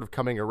we're sort of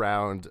coming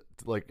around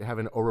to like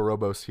having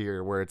Ouroboros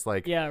here, where it's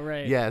like,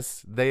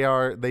 yes,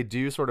 they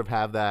do sort of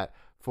have that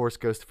Force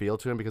Ghost feel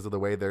to him because of the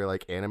way they're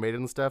like animated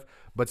and stuff,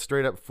 but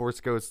straight up Force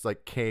Ghosts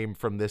like came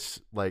from this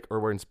like, or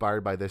were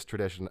inspired by this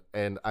tradition,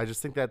 and I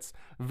just think that's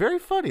very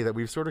funny that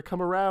we've sort of come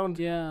around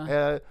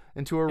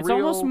into a it's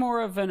almost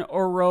more of an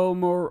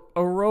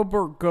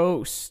Ouroboros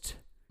ghost.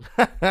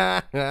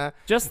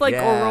 Just like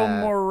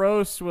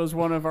Ouroboros was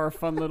one of our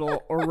fun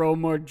little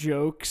Ouroboros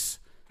jokes.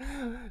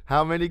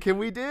 How many can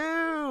we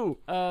do?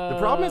 The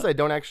problem is I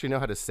don't actually know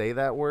how to say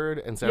that word,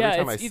 and so every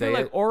time I say it, it's either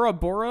like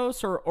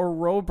Ouroboros or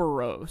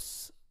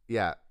Ouroboros.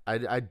 Yeah,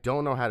 I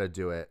don't know how to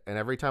do it, and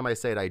every time I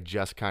say it, I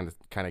just kind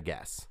of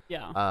guess.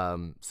 Yeah.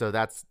 So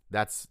that's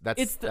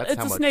it's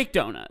a snake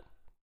donut.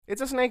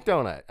 It's a snake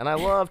donut, and I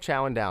love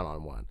chowing down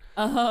on one.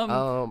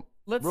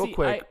 Let's real see.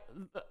 quick.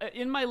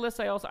 In my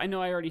list, I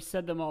know I already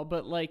said them all,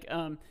 but like,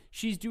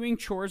 she's doing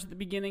chores at the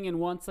beginning and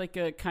wants like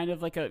a kind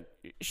of like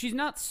she's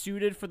not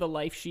suited for the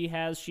life she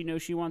has. She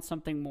knows she wants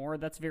something more.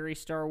 That's very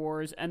Star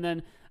Wars. And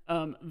then,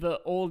 the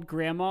old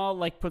grandma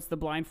like puts the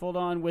blindfold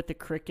on with the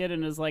cricket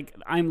and is like,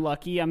 I'm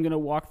lucky. I'm going to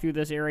walk through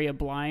this area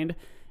blind.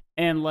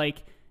 And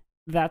like,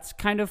 that's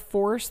kind of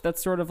Force.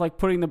 That's sort of like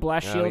putting the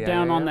blast shield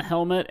down on the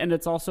helmet. And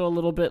it's also a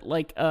little bit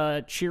like,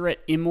 Chirrut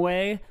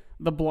Imwe,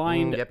 the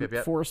blind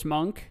Force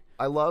monk.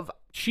 I love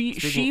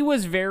she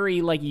was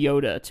very like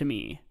Yoda to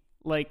me.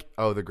 Like,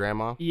 oh, the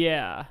grandma?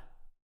 Yeah.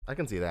 I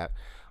can see that.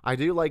 I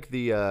do like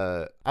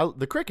the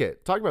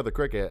cricket. Talking about the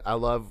cricket, I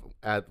love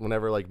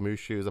whenever like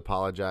Mushu's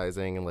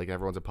apologizing and like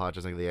everyone's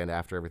apologizing at the end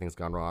after everything's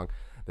gone wrong.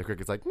 The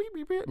cricket's like, meep,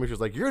 meep, meep. Mushu's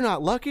like, you're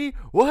not lucky?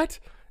 What?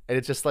 And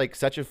it's just like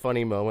such a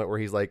funny moment where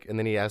he's like, and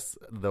then he asks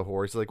the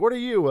horse, like, what are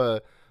you,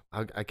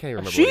 I can't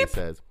remember what he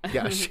says.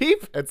 Yeah, a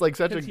sheep. It's like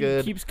such a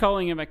good. He keeps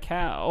calling him a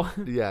cow.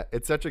 Yeah,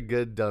 it's such a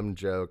good dumb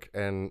joke,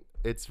 and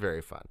it's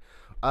very fun.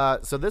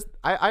 So this,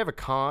 I have a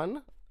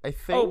con. I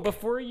think. Oh,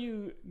 before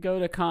you go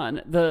to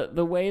con,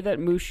 the way that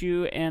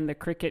Mushu and the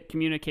cricket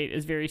communicate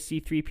is very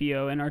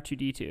C-3PO and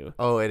R2-D2.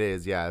 Oh, it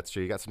is. Yeah, that's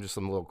true. You got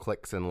some little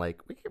clicks and like,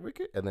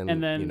 and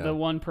then the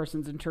one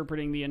person's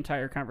interpreting the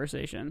entire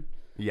conversation.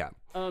 Yeah.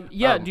 Do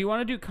you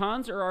want to do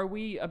cons, or are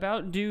we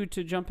about due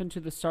to jump into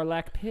the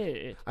Sarlacc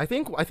pit? I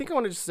think I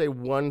want to just say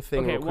one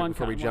thing real quick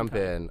before we jump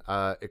in,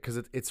 because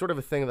it's sort of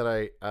a thing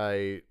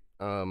that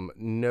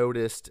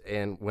noticed,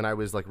 and when I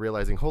was like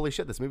realizing, holy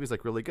shit, this movie's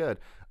like really good,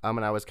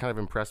 and I was kind of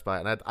impressed by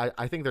it. And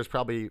I think there's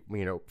probably,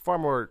 you know, far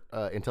more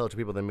intelligent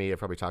people than me have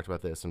probably talked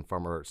about this, and far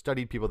more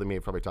studied people than me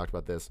have probably talked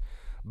about this.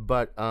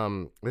 But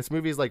this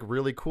movie is like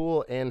really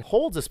cool and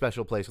holds a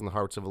special place in the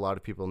hearts of a lot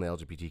of people in the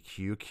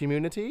LGBTQ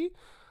community.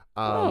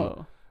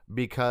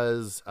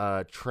 Because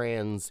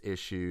trans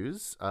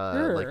issues,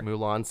 like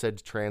Mulan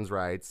said, trans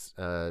rights.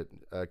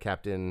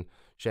 Captain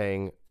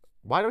Shang,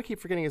 why do I keep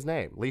forgetting his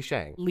name? Li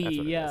Shang.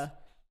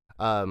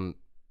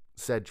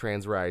 Said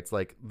trans rights.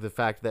 Like the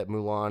fact that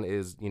Mulan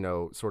is, you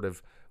know, sort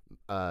of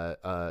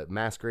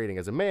masquerading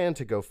as a man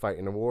to go fight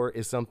in a war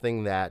is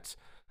something that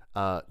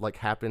like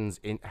happened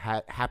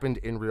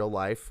in real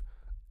life,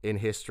 in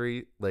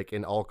history, like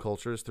in all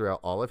cultures throughout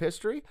all of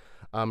history.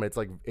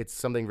 It's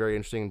something very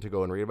interesting to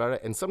go and read about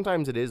it. And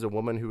sometimes it is a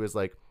woman who is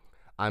like,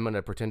 I'm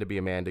gonna pretend to be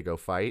a man to go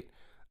fight,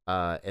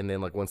 and then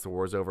like once the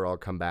war's over, I'll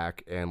come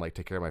back and like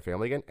take care of my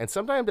family again. And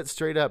sometimes it's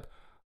straight up,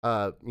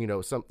 you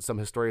know, some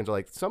historians are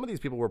like, some of these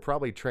people were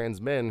probably trans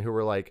men who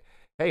were like,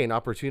 hey, an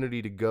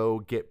opportunity to go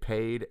get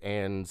paid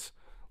and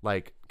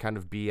like kind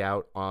of be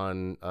out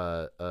on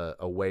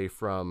away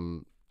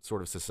from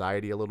sort of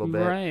society a little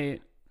bit,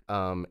 right?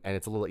 And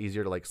it's a little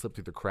easier to like slip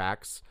through the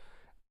cracks.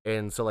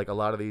 And so like a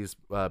lot of these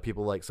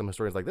people, like some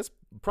historians, like this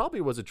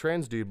probably was a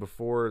trans dude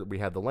before we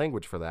had the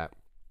language for that.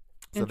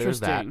 So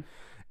there's that.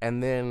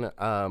 And then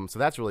so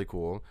that's really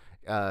cool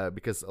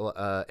because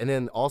and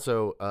then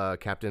also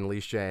Captain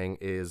Li Shang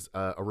is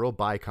a real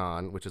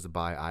bicon, which is a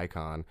bi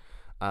icon,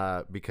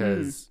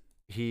 because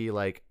he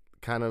like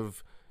kind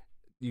of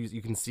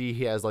you can see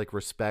he has like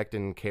respect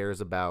and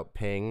cares about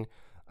Ping.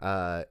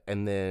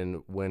 And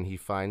then when he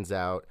finds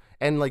out,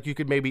 and like you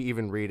could maybe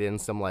even read in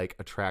some like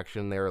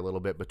attraction there a little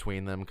bit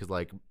between them, because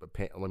like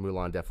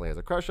Mulan definitely has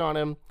a crush on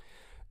him.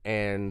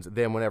 And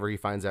then whenever he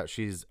finds out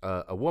she's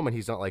a woman,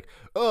 he's not like,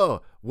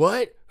 oh,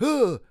 what?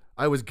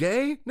 I was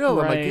gay? No,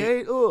 am I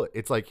gay? Oh,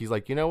 it's like he's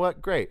like, you know what?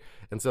 Great.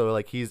 And so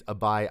like he's a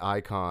bi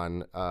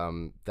icon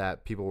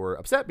that people were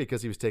upset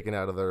because he was taken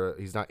out of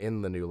he's not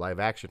in the new live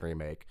action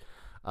remake.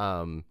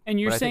 And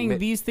you're saying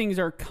these things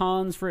are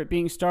cons for it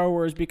being Star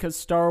Wars because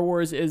Star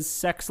Wars is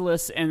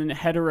sexless and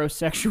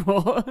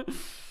heterosexual.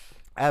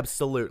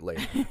 Absolutely.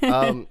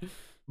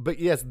 But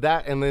yes,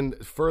 that, and then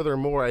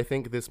furthermore, I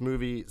think this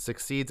movie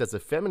succeeds as a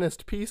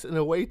feminist piece in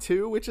a way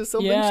too, which is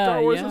something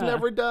Star Wars has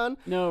never done.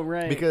 No,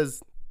 right?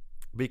 Because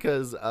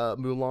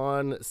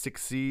Mulan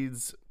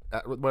succeeds.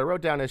 What I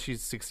wrote down is she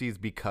succeeds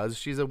because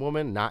she's a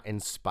woman, not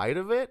in spite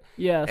of it.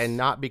 Yes, and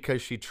not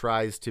because she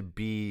tries to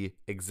be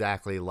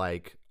exactly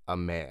like a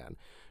man.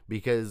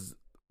 Because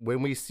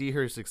when we see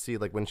her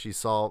succeed, like when she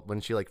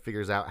like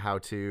figures out how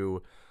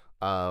to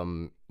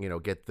you know,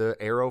 get the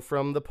arrow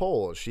from the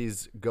pole,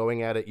 she's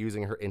going at it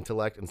using her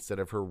intellect instead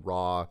of her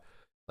raw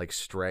like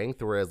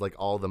strength, whereas like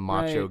all the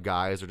macho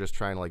guys are just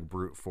trying to like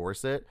brute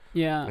force it.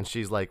 Yeah. And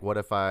she's like, what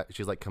if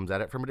she's like comes at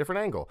it from a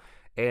different angle.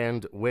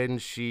 And when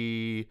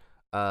she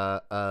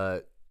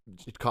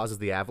it causes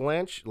the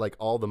avalanche, like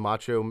all the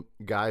macho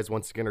guys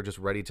once again are just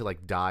ready to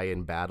like die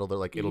in battle. They're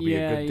like, it'll be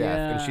a good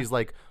death. And she's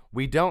like,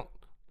 we don't,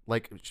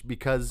 like,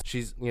 because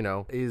she's, you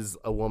know, is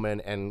a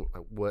woman and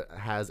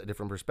has a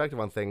different perspective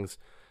on things.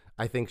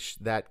 I think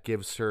that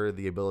gives her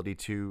the ability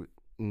to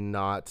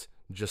not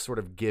just sort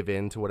of give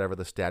in to whatever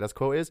the status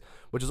quo is,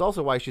 which is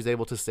also why she's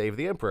able to save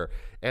the Emperor.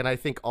 And I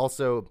think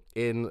also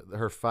in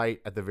her fight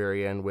at the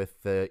very end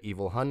with the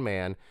evil Hun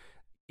Man,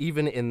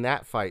 even in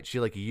that fight, she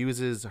like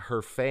uses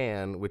her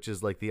fan, which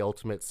is like the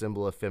ultimate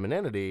symbol of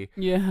femininity,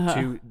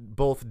 to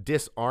both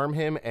disarm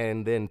him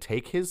and then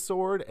take his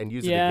sword and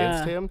use it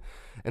against him.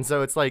 And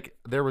so it's like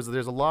there's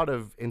a lot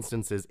of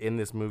instances in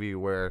this movie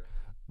where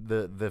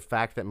the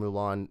fact that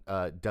Mulan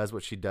does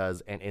what she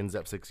does and ends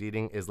up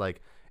succeeding is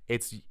like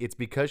it's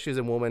because she's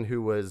a woman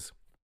who was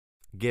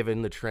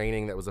given the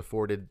training that was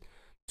afforded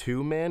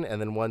to men,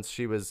 and then once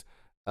she was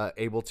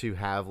able to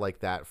have like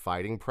that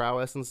fighting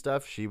prowess and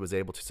stuff, she was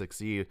able to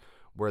succeed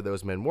where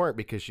those men weren't,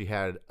 because she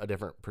had a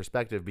different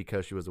perspective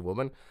because she was a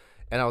woman.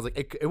 And I was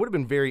like, it would have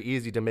been very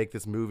easy to make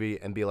this movie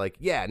and be like,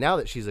 yeah, now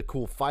that she's a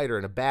cool fighter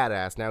and a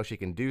badass, now she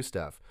can do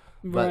stuff.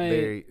 But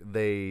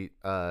they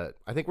I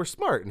think were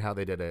smart in how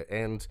they did it.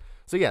 And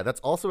so yeah, that's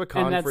also a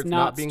con for it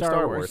not being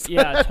Star Wars.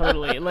 Yeah,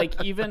 totally.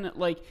 Like even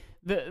like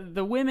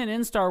the women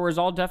in Star Wars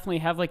all definitely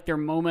have like their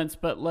moments,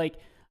 but like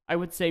I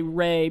would say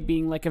Rey,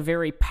 being like a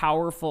very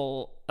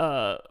powerful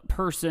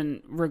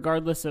person,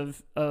 regardless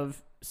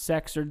of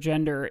sex or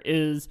gender,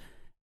 is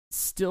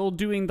still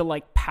doing the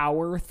like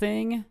power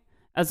thing,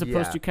 as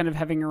opposed to kind of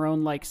having her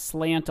own like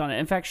slant on it.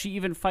 In fact, she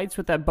even fights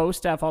with that bow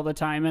staff all the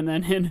time. And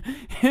then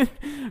in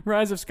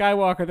Rise of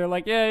Skywalker, they're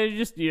like, yeah,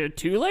 just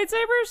two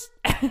lightsabers.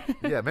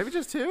 Yeah, maybe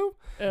just two.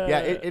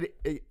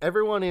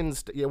 Everyone in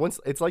once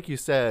it's like you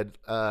said,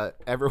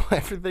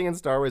 everything in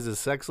Star Wars is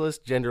sexless,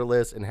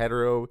 genderless, and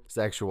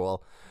heterosexual,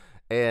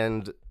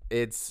 and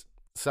it's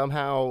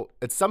somehow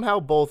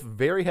both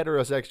very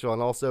heterosexual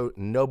and also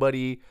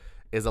nobody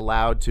is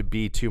allowed to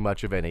be too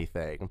much of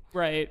anything.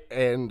 Right.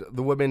 And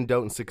the women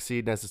don't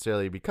succeed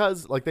necessarily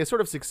because, like, they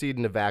sort of succeed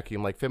in a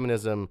vacuum, like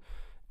feminism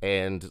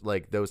and,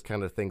 like, those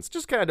kind of things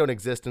just kind of don't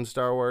exist in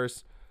Star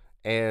Wars.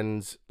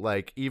 And,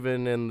 like,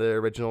 even in the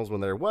originals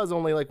when there was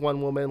only, like,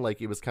 one woman,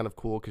 like, it was kind of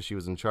cool because she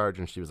was in charge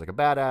and she was, like, a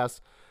badass.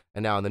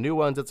 And now in the new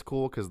ones, it's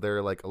cool because there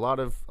are, like, a lot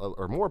of,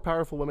 or more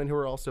powerful women who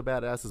are also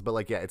badasses. But,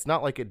 like, yeah, it's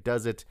not like it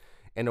does it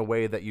in a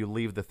way that you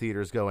leave the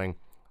theaters going,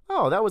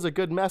 oh, that was a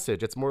good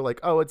message. It's more like,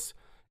 oh, it's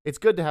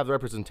good to have the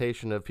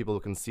representation of people who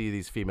can see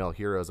these female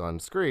heroes on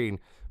screen,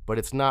 but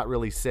it's not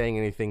really saying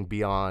anything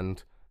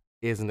beyond,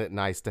 isn't it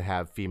nice to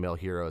have female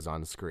heroes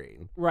on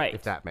screen? Right.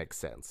 If that makes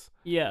sense.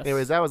 Yes.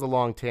 Anyways, that was a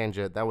long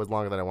tangent. That was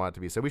longer than I wanted it to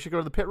be. So we should go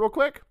to the pit real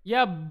quick?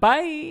 Yeah,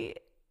 bye.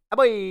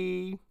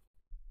 Bye.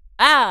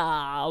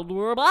 And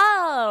we're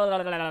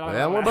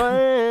And we're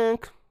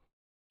back.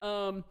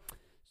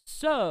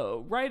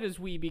 So, right as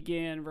we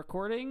began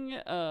recording,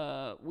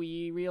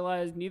 we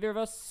realized neither of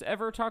us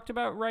ever talked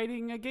about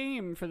writing a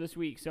game for this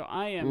week. So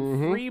I am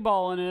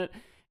freeballing it.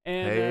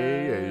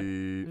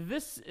 And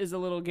this is a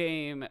little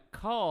game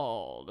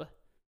called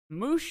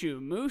Mushu,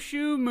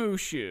 Mushu,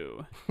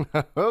 Mushu.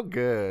 Oh,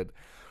 good.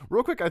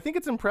 Real quick, I think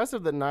it's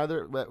impressive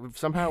that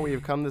somehow we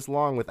have come this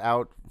long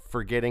without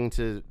forgetting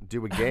to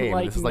do a game.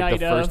 Like this is like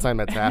the first time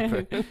that's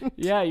happened.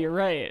 Yeah, you're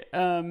right.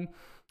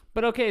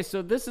 But okay,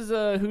 so this is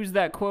a Who's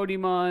That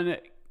Quote-Emon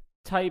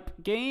type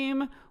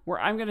game where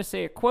I'm going to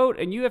say a quote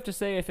and you have to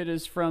say if it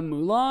is from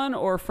Mulan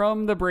or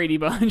from the Brady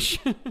Bunch.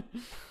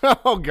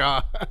 Oh,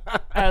 God.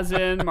 As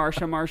in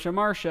Marsha, Marsha,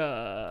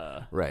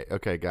 Marsha. Right.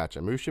 Okay, gotcha.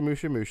 Musha,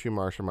 Musha, Mushu,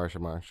 Marsha, Marsha,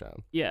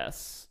 Marsha.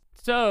 Yes.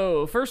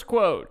 So, first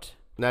quote.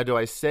 Now, do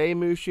I say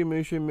Mushu,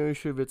 Mushu,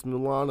 Mushu if it's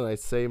Mulan and I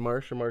say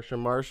Marsha, Marsha,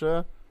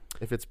 Marsha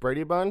if it's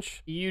Brady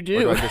Bunch? You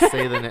do. Or do I just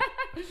say the name?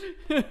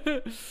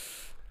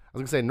 I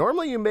was going to say,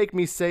 normally you make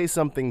me say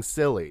something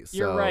silly. So.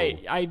 You're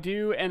right. I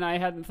do, and I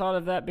hadn't thought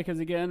of that because,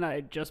 again,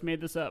 I just made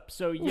this up.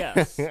 So,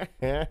 yes. You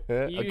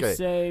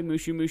say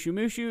Mushu, Mushu,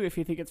 Mushu if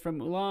you think it's from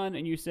Mulan,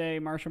 and you say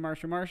Marsha,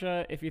 Marsha,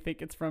 Marsha if you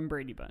think it's from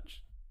Brady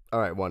Bunch. All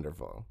right,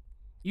 wonderful.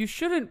 You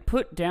shouldn't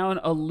put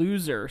down a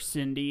loser,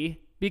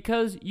 Cindy,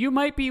 because you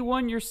might be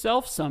one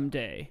yourself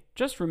someday.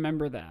 Just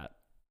remember that.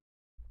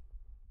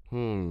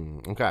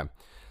 Okay.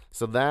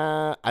 So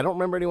that, I don't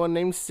remember anyone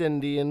named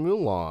Cindy in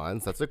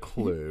Mulan, so that's a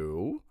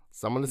clue.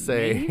 So I'm going to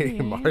say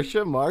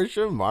Marsha,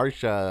 Marsha,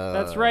 Marsha.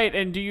 That's right.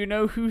 And do you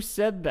know who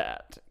said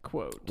that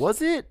quote?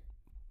 Was it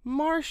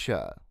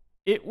Marsha?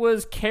 It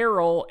was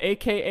Carol,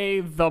 a.k.a.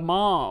 the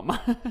mom.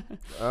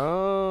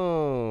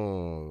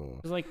 Oh.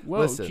 It was like, whoa,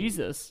 Listen,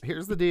 Jesus.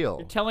 Here's the deal.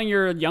 You're telling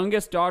your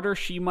youngest daughter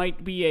she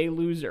might be a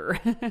loser.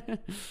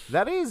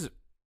 That is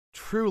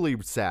truly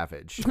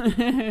savage.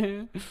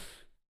 And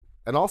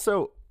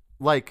also,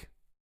 like,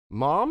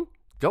 Mom,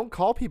 don't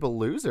call people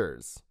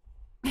losers.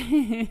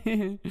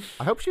 I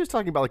hope she was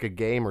talking about like a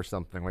game or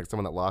something, like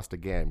someone that lost a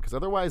game, because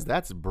otherwise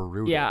that's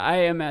brutal. Yeah,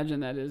 I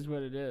imagine that is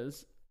what it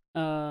is.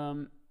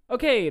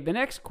 Okay, the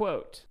next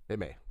quote. Hit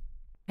me.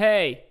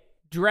 Hey,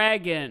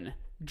 dragon,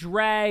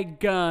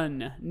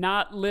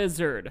 not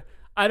lizard.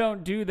 I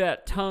don't do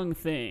that tongue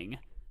thing.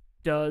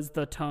 Does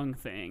the tongue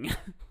thing.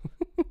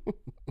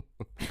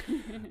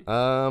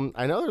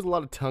 I know there's a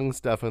lot of tongue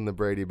stuff in the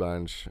Brady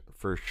Bunch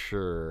for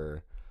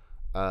sure,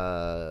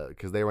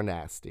 because they were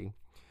nasty.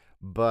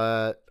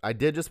 But I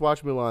did just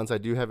watch Mulan, so I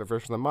do have it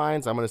fresh in the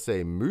mind. So I'm going to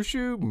say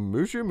Mushu,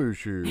 Mushu,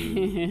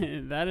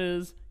 Mushu. That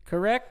is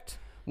correct.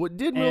 What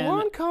did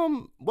Mulan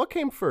come? What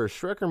came first,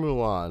 Shrek or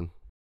Mulan?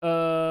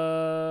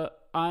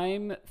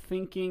 I'm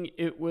thinking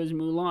it was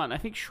Mulan. I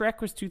think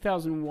Shrek was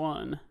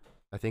 2001.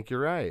 I think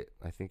you're right.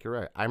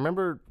 I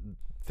remember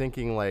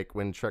thinking, like,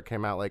 when Shrek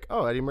came out, like,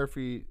 oh, Eddie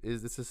Murphy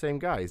it's the same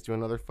guy. He's doing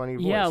another funny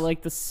voice. Yeah,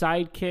 like the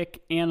sidekick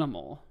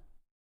animal.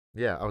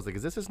 Yeah, I was like,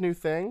 is this his new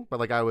thing? But,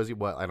 like, I was,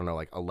 I don't know,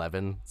 like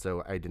 11,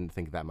 so I didn't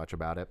think that much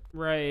about it.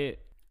 Right.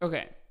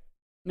 Okay.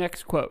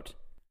 Next quote.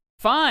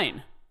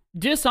 Fine.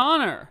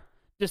 Dishonor.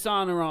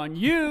 Dishonor on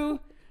you.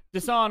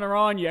 Dishonor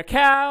on your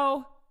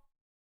cow.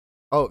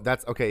 Oh,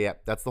 that's, okay, yeah,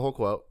 that's the whole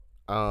quote.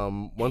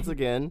 Once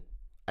again,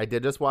 I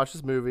did just watch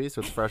this movie,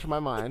 so it's fresh in my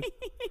mind.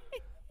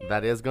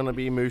 That is going to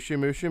be Mushu,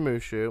 Mushu,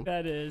 Mushu.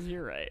 That is,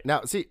 you're right.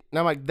 Now,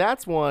 Mike,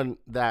 that's one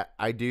that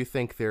I do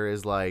think there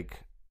is,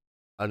 like,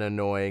 an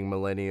annoying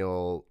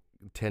millennial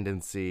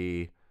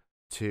tendency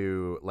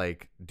to,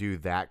 like, do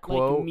that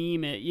quote. Like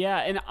meme it. Yeah,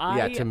 and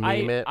to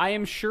meme it. I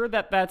am sure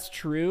that that's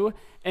true,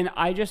 and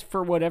I just,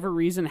 for whatever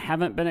reason,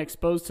 haven't been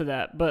exposed to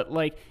that. But,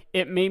 like,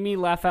 it made me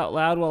laugh out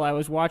loud while I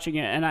was watching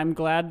it, and I'm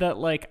glad that,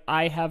 like,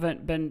 I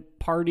haven't been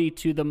party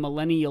to the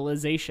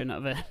millennialization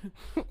of it.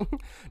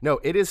 No,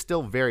 it is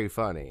still very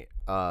funny.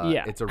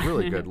 Yeah. It's a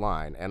really good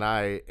line, and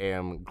I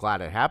am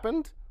glad it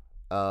happened,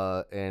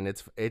 and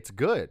it's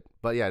good.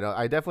 But, yeah, no,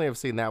 I definitely have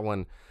seen that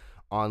one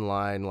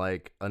online,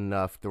 like,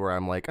 enough to where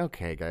I'm like,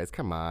 okay, guys,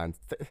 come on.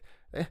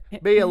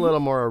 Be a little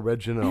more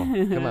original.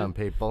 Come on,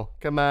 people.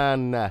 Come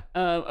on. Okay.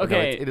 No,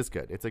 it is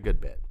good. It's a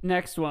good bit.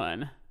 Next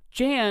one.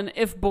 Jan,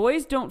 if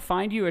boys don't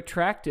find you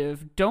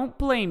attractive, don't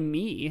blame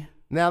me.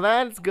 Now,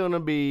 that's going to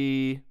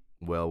be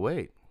Well,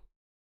 wait.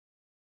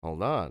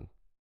 Hold on.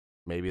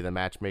 Maybe the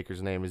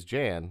matchmaker's name is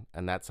Jan,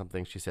 and that's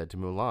something she said to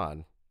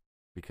Mulan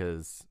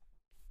because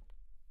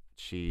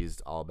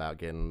she's all about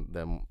getting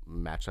them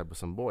matched up with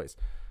some boys.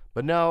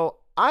 But no,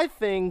 I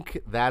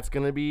think that's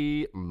going to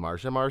be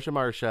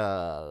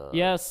Marsha.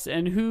 Yes,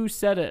 and who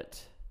said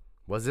it?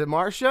 Was it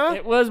Marsha?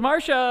 It was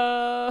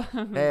Marsha.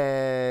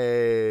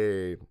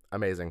 Hey,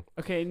 amazing.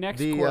 Okay,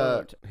 next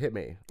quote. Hit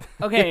me.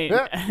 Okay,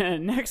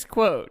 next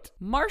quote.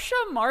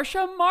 Marsha.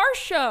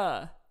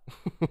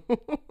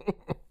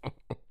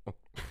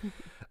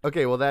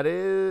 Okay, well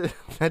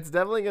that's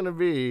definitely gonna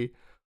be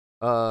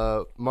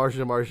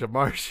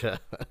Marsha.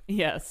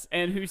 Yes,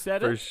 and who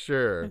said it? For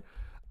sure.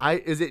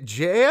 Is it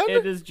Jan?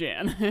 It is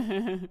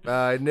Jan.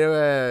 I knew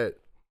it.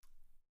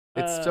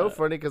 It's so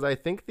funny because I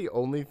think the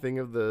only thing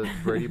of the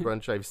Brady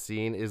Bunch I've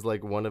seen is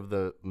like one of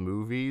the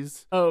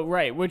movies. Oh,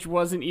 right, which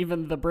wasn't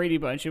even the Brady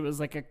Bunch. It was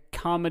like a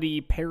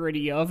comedy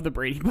parody of the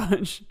Brady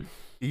Bunch.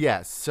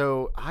 Yes,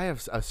 so I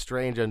have a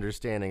strange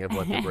understanding of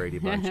what the Brady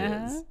Bunch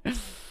is.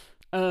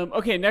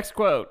 Okay, next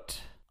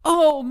quote.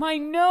 Oh, my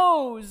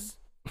nose.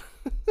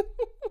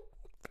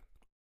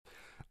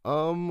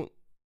 I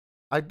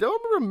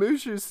don't remember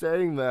Mushu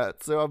saying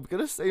that, so I'm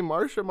gonna say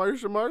Marsha.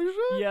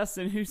 Yes,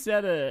 and who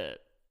said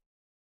it?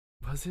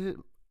 Was it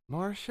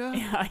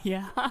Marsha?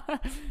 Yeah.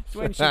 It's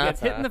when she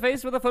gets hit in the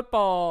face with a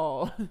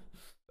football.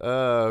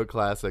 Oh,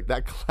 classic.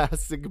 That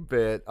classic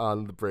bit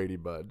on the Brady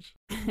Bunch.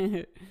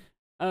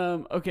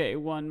 Okay,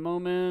 one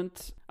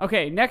moment.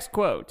 Okay, next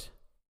quote.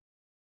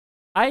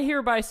 I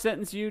hereby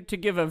sentence you to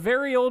give a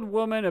very old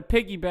woman a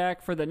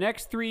piggyback for the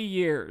next 3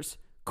 years.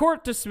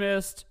 Court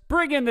dismissed.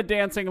 Bring in the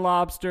dancing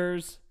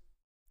lobsters.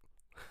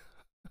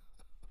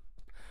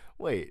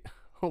 Wait,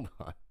 hold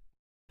on.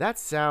 That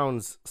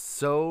sounds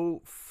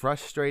so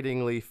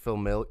frustratingly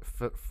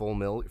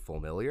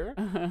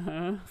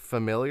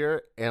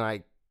familiar, and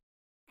I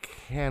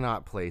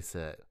cannot place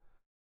it.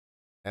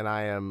 And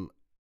I am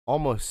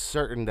almost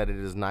certain that it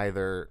is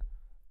neither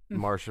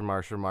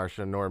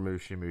Marsha, nor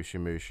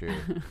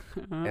Mushu,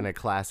 and a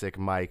classic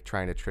Mike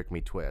trying to trick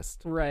me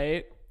twist.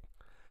 Right.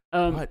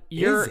 What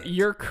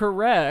you're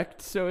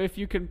correct. So if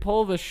you can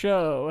pull the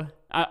show,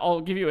 I'll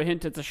give you a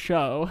hint. It's a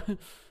show.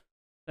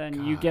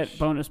 Then you get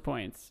bonus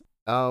points.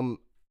 Oh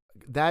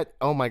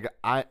my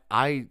god,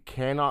 I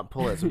cannot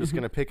pull it. So I'm just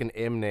gonna pick an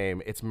M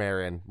name. It's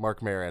Marin,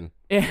 Mark Marin.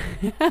 Yeah,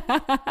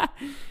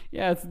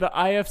 it's the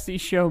IFC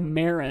show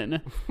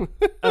Marin.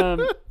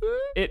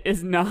 It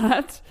is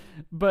not,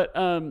 but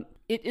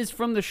it is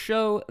from the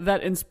show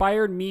that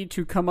inspired me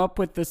to come up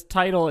with this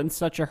title in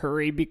such a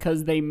hurry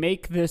because they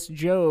make this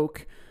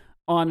joke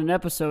on an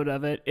episode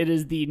of it. It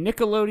is the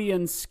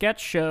Nickelodeon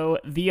sketch show,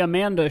 The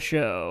Amanda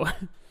Show.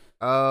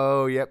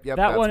 Oh, yep.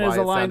 That one is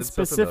aligned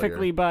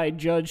specifically by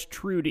Judge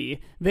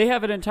Trudy. They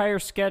have an entire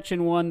sketch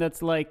in one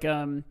that's like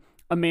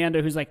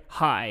Amanda who's like,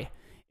 hi,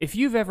 if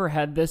you've ever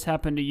had this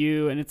happen to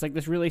you, and it's like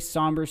this really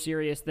somber,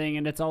 serious thing,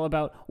 and it's all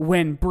about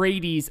when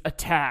Brady's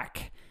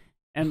attack.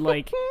 And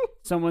like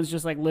someone's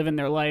just like living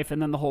their life,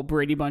 and then the whole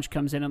Brady Bunch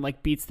comes in and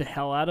like beats the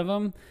hell out of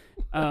them.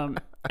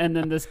 And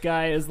then this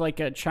guy is like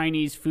a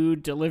Chinese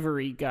food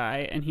delivery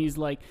guy, and he's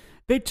like,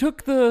 they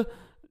took the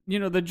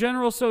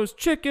General Tso's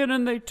chicken,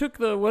 and they took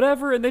the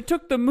whatever, and they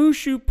took the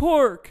Mushu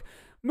pork.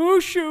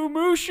 Mushu.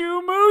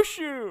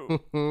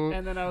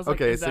 And then I was like,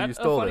 okay, is so that you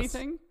stole a funny this.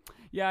 thing?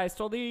 Yeah, I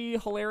stole the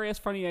hilarious,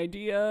 funny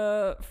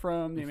idea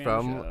from The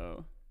Amanda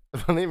Show.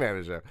 From The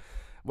Amanda Show.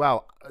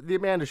 Wow, The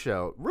Amanda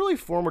Show, really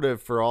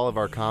formative for all of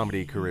our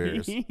comedy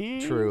careers,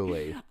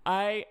 truly.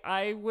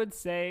 I would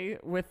say,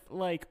 with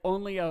like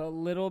only a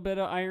little bit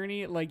of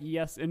irony, like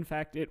yes, in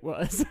fact, it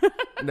was.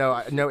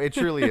 No, it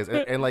truly is.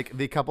 And like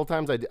the couple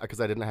times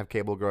because I didn't have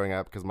cable growing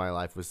up because my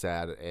life was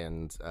sad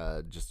and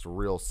just a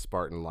real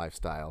Spartan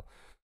lifestyle.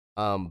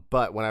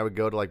 But when I would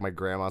go to like my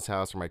grandma's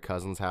house or my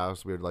cousin's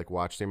house, we would like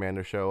watch The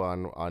Amanda Show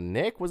on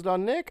Nick. Was it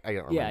on Nick? I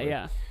don't remember.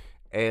 Yeah.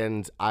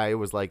 And I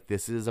was like,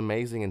 this is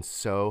amazing and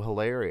so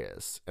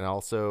hilarious. And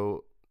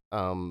also,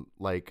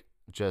 like,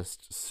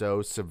 just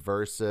so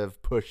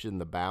subversive, pushing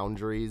the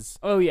boundaries.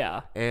 Oh,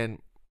 yeah. And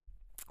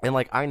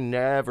like, I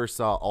never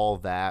saw all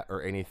that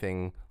or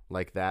anything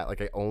like that. Like,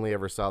 I only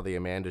ever saw The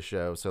Amanda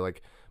Show. So,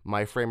 like,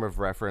 my frame of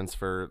reference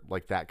for,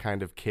 like, that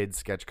kind of kid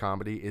sketch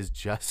comedy is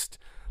just,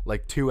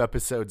 like, 2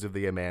 episodes of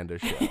The Amanda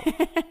Show.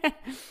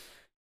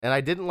 And I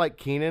didn't like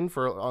Keenan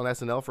on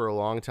SNL for a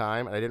long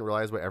time, and I didn't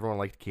realize why everyone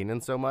liked Keenan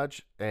so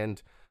much,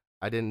 and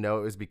I didn't know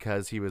it was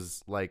because he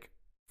was like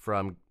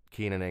from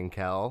Keenan and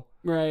Kel.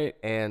 Right.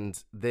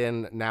 And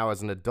then now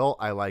as an adult,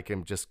 I like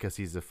him just because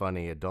he's a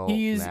funny adult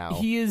now.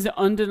 He is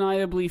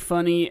undeniably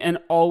funny and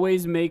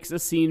always makes a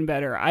scene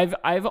better. I've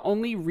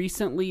only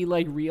recently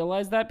like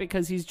realized that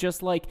because he's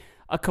just like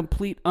a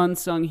complete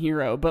unsung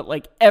hero, but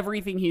like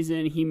everything he's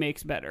in, he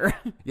makes better.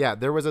 Yeah,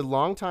 there was a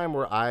long time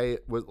where I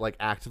was like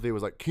actively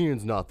was like,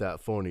 Keenan's not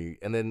that funny.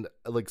 And then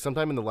like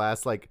sometime in the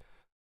last like,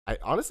 I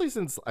honestly,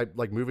 since I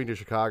like moving to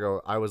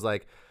Chicago, I was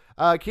like,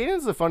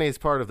 Keenan's the funniest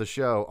part of the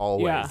show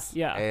always.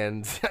 Yeah.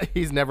 And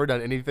he's never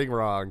done anything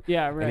wrong.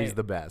 Yeah, right. And he's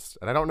the best.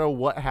 And I don't know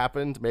what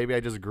happened. Maybe I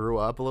just grew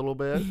up a little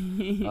bit.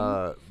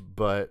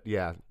 But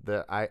yeah,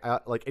 I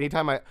like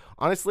anytime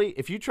honestly,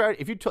 if you tried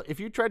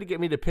to get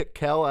me to pick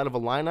Kel out of a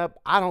lineup,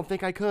 I don't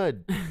think I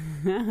could.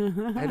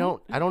 I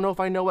don't know if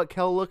I know what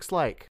Kel looks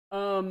like.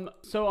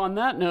 So on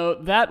that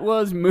note, that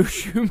was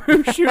Mushu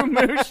Mushu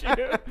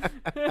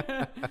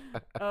Mushu.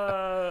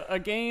 A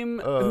game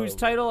whose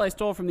title I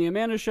stole from the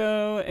Amanda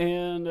Show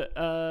and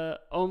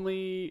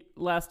only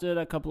lasted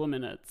a couple of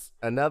minutes.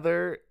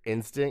 Another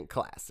instant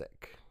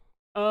classic.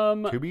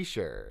 To be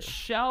sure.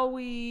 Shall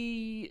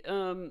we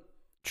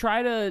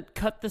try to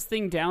cut this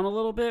thing down a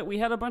little bit? We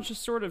had a bunch of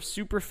sort of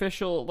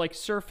superficial, like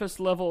surface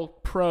level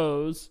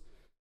pros,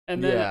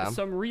 and then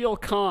some real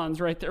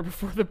cons right there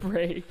before the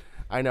break.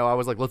 I know. I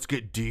was like, let's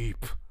get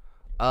deep.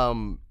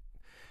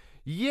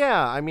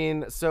 Yeah, I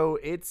mean, so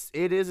it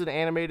is an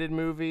animated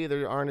movie.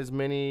 There aren't as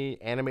many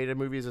animated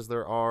movies as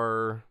there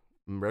are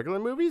regular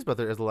movies, but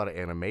there is a lot of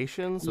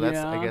animation. So that's,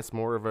 I guess,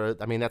 more of a.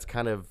 I mean, that's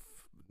kind of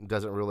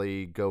doesn't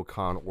really go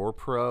con or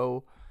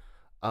pro.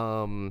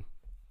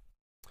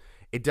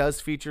 It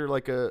does feature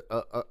like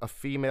a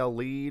female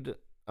lead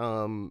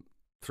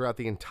throughout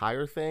the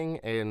entire thing,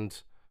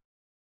 and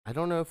I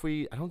don't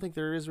think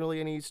there is really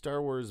any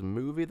Star Wars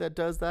movie that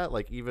does that.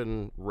 Like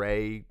even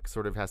Rey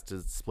sort of has to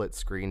split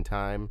screen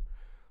time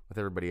with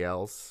everybody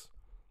else.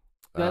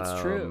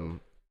 That's true.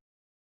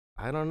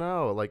 I don't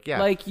know. Like, yeah.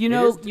 Like,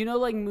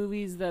 like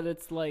movies that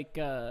it's like,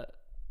 oh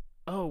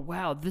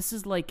wow, this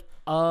is like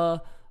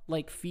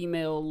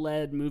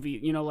female-led movie,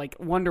 like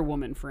Wonder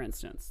Woman, for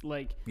instance.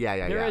 Like,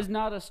 there is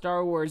not a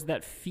Star Wars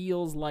that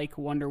feels like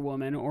Wonder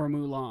Woman or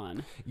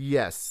Mulan.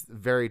 Yes,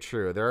 very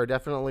true. There are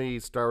definitely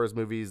Star Wars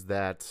movies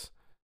that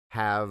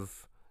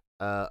have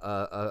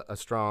a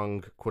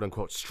strong,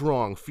 quote-unquote,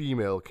 strong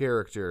female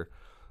character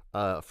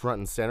front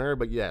and center.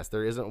 But yes,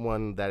 there isn't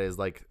one that is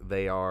like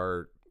they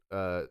are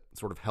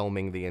sort of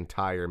helming the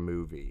entire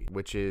movie,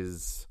 which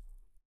is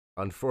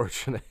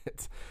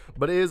unfortunate.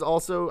 But it is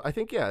also, I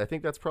think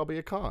that's probably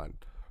a con.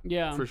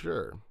 Yeah. For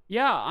sure.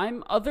 Yeah,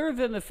 I'm other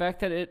than the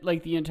fact that it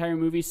like the entire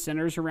movie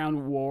centers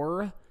around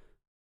war,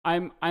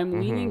 I'm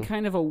leaning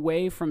kind of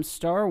away from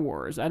Star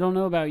Wars. I don't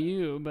know about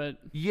you, but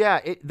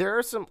yeah, there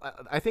are some.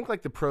 I think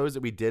like the pros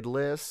that we did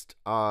list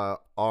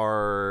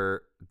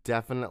are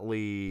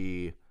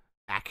definitely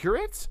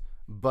accurate,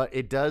 but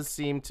it does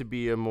seem to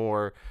be a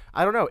more.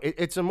 I don't know.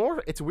 It's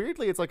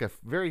weirdly it's like a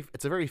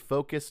very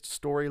focused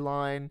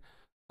storyline.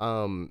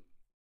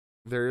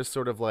 There is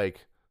sort of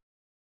like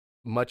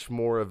much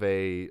more of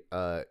a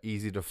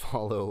easy to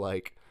follow,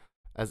 like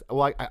as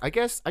well. I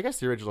guess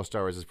the original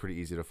Star Wars is pretty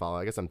easy to follow.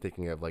 I guess I'm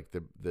thinking of like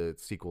the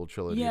sequel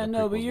trilogy. Yeah,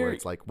 no, but where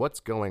it's like, what's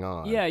going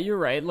on? Yeah, you're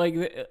right. Like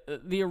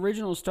the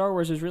original Star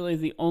Wars is really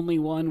the only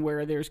one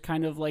where there's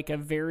kind of like a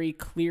very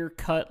clear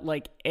cut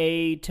like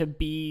A to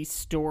B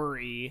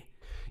story.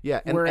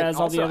 Yeah, whereas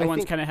and all the other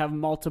ones kind of have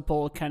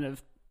multiple kind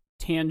of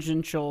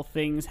tangential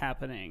things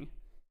happening.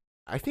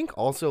 I think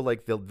also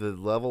like the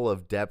level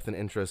of depth and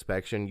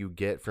introspection you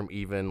get from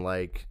even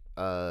like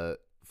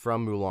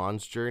from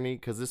Mulan's journey,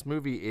 because this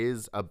movie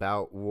is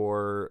about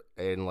war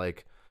and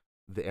like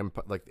the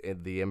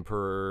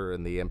emperor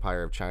and the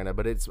Empire of China,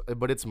 but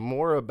it's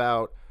more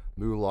about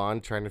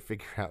Mulan trying to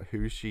figure out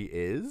who she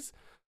is,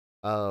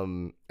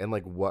 and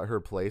like what her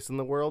place in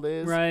the world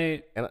is,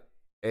 right?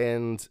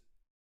 And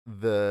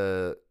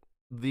the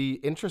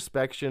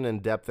introspection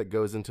and depth that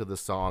goes into the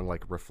song,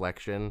 like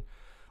Reflection.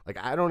 Like,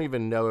 I don't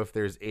even know if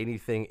there's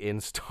anything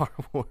in Star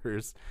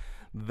Wars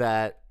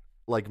that,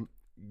 like,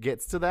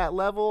 gets to that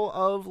level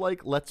of,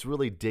 like, let's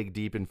really dig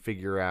deep and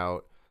figure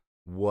out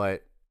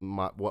what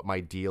my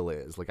deal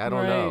is. Like, I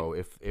don't know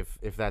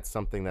if that's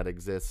something that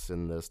exists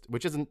in this,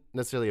 which isn't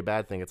necessarily a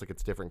bad thing. It's like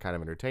it's different kind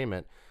of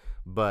entertainment.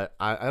 But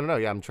I don't know.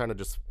 Yeah, I'm trying to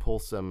just pull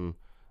some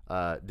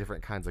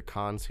different kinds of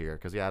cons here.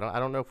 Because, yeah, I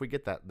don't know if we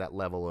get that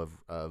level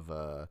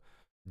of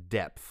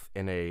depth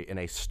in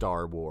a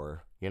Star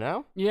War. You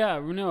know? Yeah,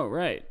 no,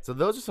 right. So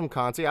those are some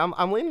cons. Yeah,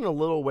 I'm leaning a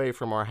little away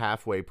from our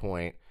halfway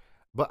point,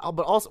 but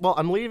also, well,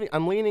 I'm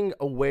leaning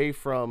away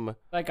from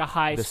like a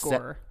high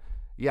score.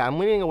 Yeah, I'm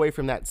leaning away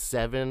from that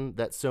 7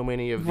 that so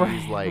many of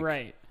these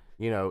like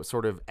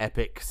sort of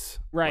epics.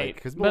 Right.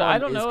 Like, but I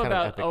don't know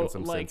about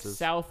like senses.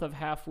 South of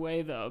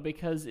halfway though,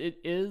 because it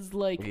is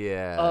like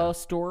a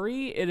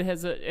story. It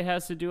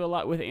has to do a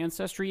lot with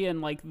ancestry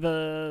and like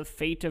the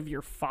fate of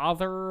your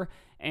father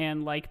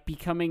and like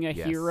becoming a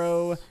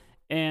hero.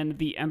 And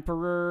the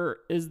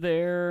Emperor is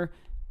there,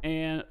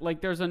 and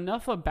like there's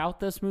enough about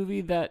this movie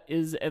that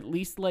is at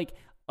least like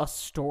a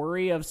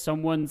story of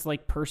someone's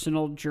like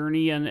personal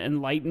journey and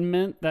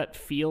enlightenment that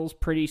feels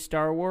pretty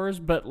Star Wars,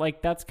 but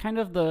like that's kind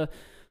of the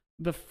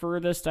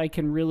furthest I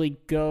can really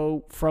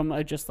go from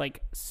a just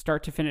like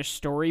start to finish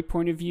story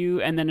point of view,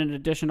 and then in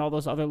addition all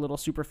those other little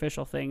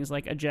superficial things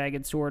like a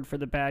jagged sword for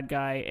the bad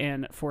guy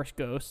and Force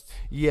ghosts.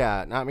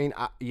 Yeah, I mean,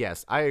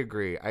 yes, I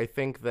agree. I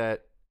think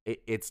that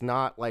it's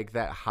not like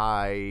that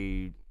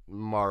high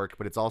mark,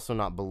 but it's also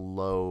not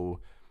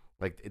below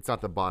Like it's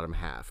not the bottom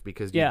half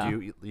because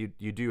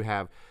you do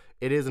have.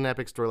 It is an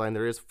epic storyline.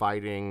 There is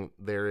fighting.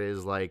 There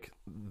is like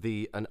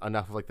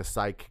enough of like the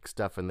sidekick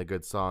stuff and the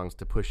good songs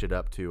to push it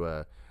up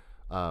to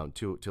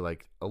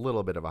like a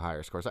little bit of a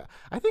higher score. So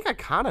I think I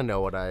kind of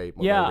know what my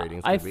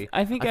ratings would be.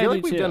 I think I feel I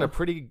like do we've too. done a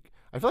pretty.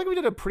 I feel like we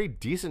did a pretty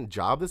decent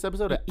job this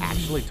episode at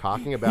actually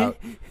talking about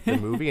the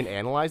movie and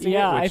analyzing it.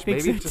 Which I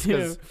think maybe so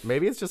too.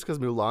 Maybe it's just because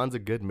Mulan's a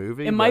good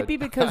movie. It might be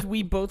because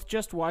we both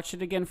just watched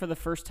it again for the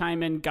first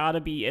time and gotta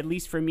be, at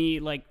least for me,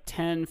 like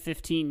 10,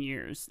 15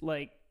 years.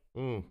 Like,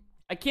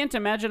 I can't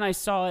imagine I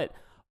saw it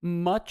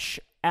much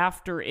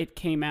after it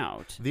came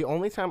out. The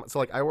only time, so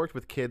like I worked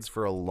with kids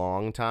for a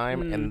long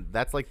time, and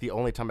that's like the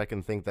only time I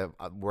can think that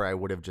where I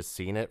would have just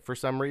seen it for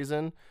some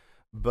reason.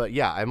 But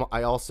yeah,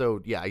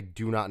 I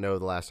do not know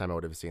the last time I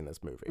would have seen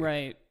this movie.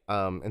 Right.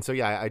 And so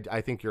yeah,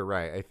 I think you're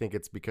right. I think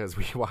it's because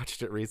we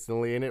watched it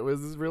recently and it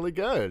was really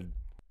good,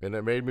 and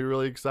it made me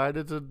really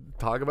excited to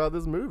talk about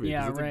this movie.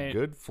 Yeah, it's right. a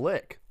good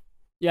flick.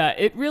 Yeah,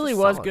 it really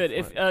was good.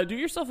 Flick. If do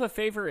yourself a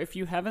favor, if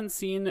you haven't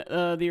seen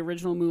the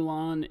original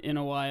Mulan in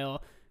a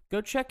while, go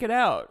check it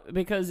out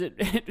because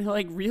it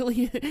like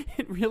really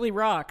it really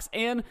rocks.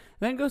 And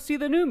then go see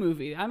the new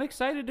movie. I'm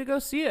excited to go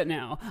see it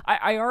now.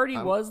 I already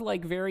was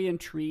like very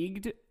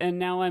intrigued, and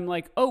now I'm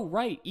like, oh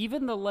right,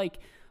 even the like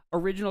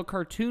original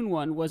cartoon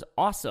one was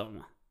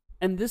awesome,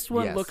 and this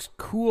one looks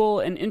cool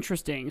and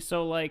interesting.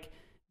 So like,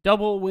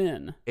 double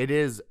win. It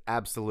is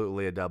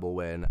absolutely a double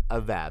win.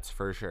 That's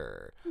for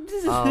sure.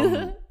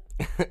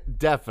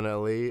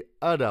 Definitely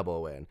a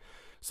double win.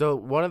 So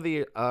one of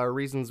the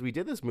reasons we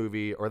did this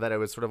movie, or that it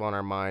was sort of on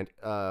our mind,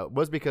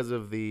 was because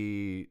of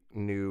the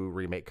new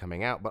remake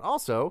coming out, but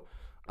also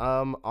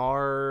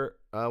our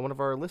one of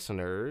our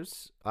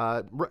listeners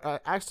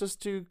asked us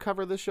to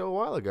cover this show a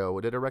while ago.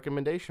 We did a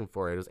recommendation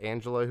for it. It was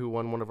Angela who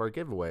won one of our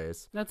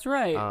giveaways. That's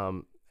right.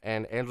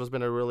 And Angela's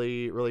been a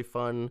really, really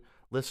fun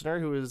listener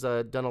who has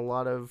done a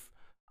lot of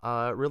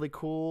really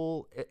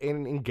cool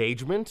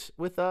engagement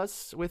with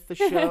us with the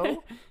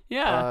show.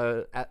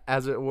 Yeah.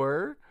 As it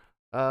were.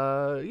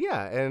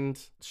 And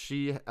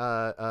she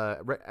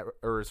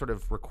or sort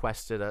of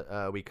requested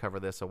we cover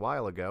this a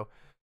while ago,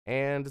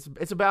 and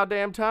it's about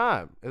damn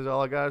time is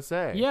all I gotta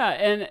say. Yeah,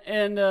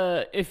 and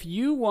if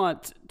you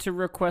want to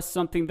request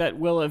something that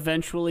we'll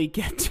eventually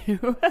get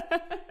to,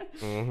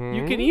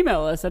 you can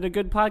email us at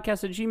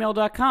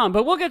agoodpodcast@gmail.com,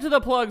 but we'll get to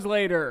the plugs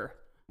later.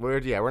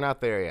 We're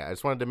not there yet. I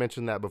just wanted to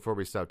mention that before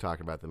we start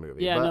talking about the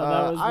movie. Yeah, but, no,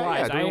 that was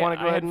wise.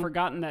 I had and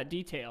forgotten that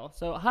detail.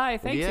 So, hi,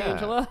 thanks,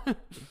 Angela.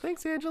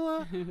 Thanks,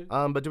 Angela.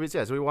 But do we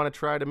want to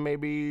try to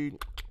maybe,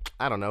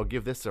 I don't know,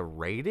 give this a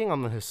rating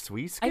on the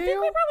Hisui scale? I think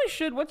we probably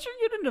should. What's your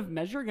unit of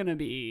measure going to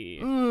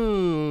be?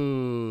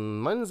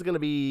 Mine's going to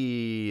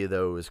be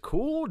those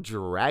cool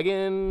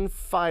dragon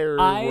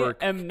firework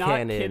I am not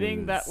cannons.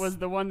 kidding. That was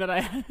the one that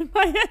I had in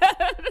my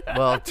head.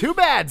 Well, too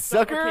bad,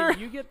 sucker. Okay,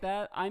 you get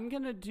that. I'm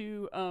going to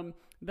do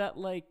that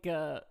like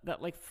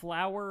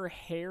flower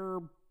hair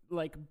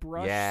like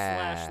brush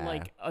 /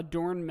 like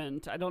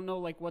adornment. I don't know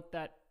like what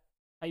that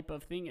type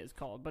of thing is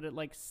called, but it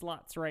like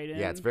slots right in.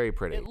 Yeah, it's very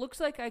pretty. It looks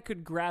like I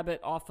could grab it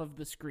off of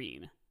the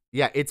screen.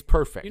 Yeah, it's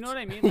perfect. You know what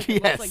I mean? Like,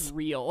 it looks like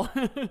real.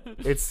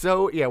 It's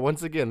so,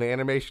 once again, the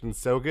animation's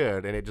so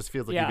good, and it just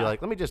feels like you'd be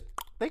like, let me just,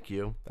 thank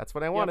you. That's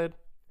what I wanted.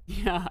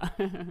 Yeah.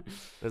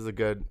 It's a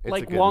good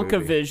like a good Wonka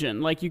movie. Vision.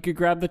 Like you could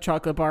grab the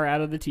chocolate bar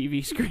out of the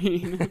TV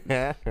screen.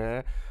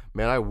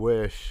 Man, I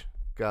wish.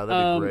 God,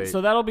 that'd be great. So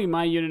that'll be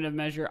my unit of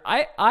measure.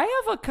 I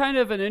have a kind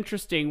of an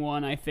interesting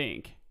one, I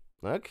think.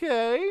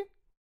 Okay.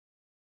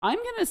 I'm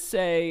going to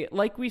say,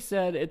 like we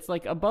said, it's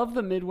like above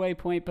the midway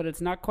point, but it's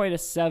not quite a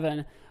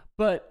 7.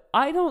 But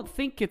I don't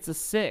think it's a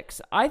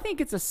 6. I think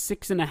it's a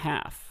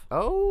 6.5.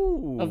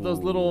 Oh. Of those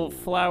little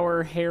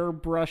flower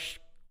hairbrush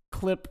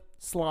clip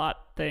slot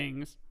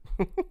things.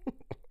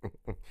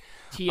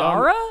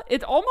 Tiara?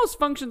 It almost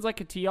functions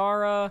like a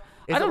tiara.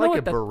 I don't know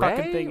what that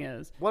fucking thing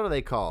is. What are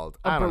they called?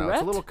 I don't know.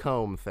 It's a little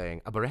comb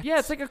thing. A barrette? Yeah,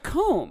 it's like a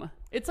comb.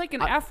 It's like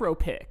an afro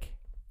pick.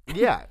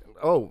 Yeah.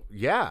 Oh,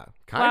 yeah.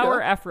 Kind of.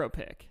 Flower afro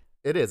pick.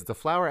 It is. It's a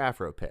flower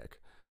afro pick.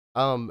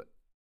 I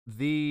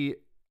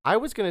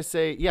was gonna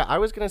say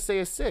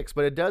a 6,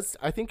 but it does.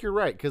 I think you're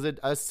right because a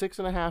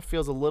 6.5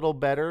 feels a little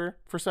better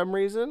for some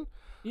reason.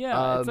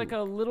 Yeah, it's like a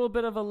little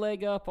bit of a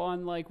leg up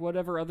on like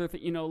whatever other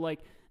thing, like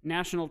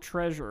National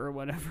Treasure or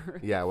whatever.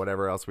 Yeah,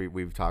 whatever else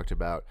we've talked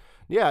about.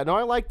 Yeah, no,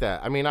 I like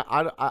that. I mean,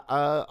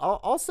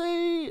 I'll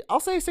say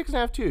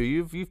 6.5 too.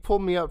 You've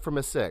pulled me up from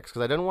a 6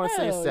 because I didn't want to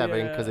say a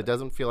 7 because it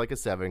doesn't feel like a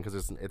 7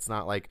 because it's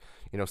not like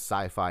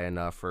sci-fi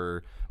enough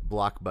or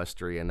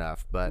blockbustery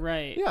enough. But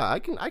right. Yeah, I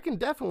can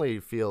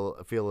definitely feel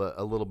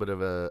a little bit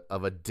of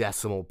a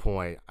decimal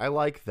point. I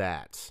like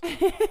that,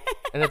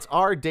 and it's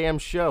our damn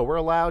show. We're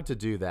allowed to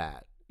do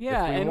that.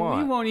 Yeah, and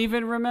we won't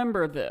even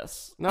remember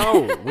this.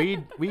 No, we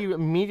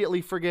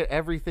immediately forget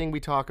everything we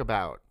talk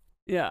about.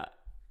 Yeah.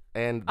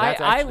 And that's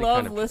I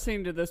love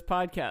listening to this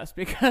podcast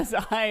because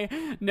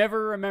I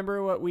never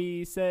remember what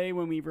we say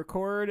when we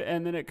record,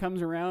 and then it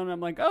comes around and I'm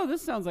like, oh,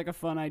 this sounds like a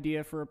fun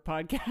idea for a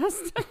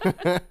podcast.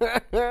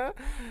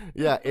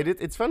 Yeah,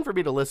 it's fun for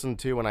me to listen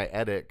to when I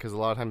edit because a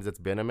lot of times it's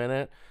been a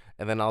minute,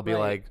 and then I'll be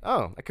like,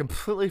 oh, I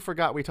completely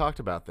forgot we talked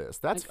about this.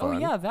 That's fun. Oh,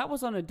 yeah, that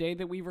was on a day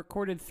that we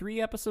recorded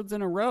 3 episodes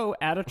in a row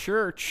at a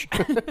church.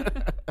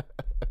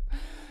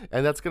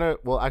 And that's gonna.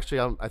 Well,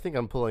 actually, I think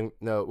I'm pulling.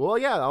 No. Well,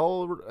 yeah.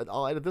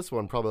 I'll edit this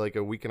one probably like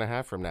a week and a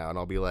half from now, and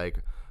I'll be like,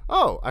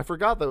 oh, I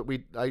forgot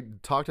that I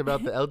talked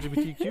about the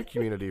LGBTQ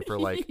community for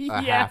like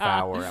a half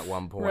hour at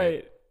one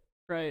point.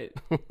 Right.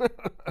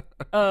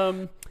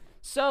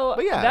 So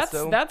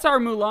that's our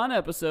Mulan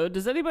episode.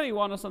 Does anybody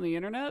want us on the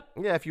internet?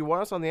 Yeah, if you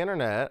want us on the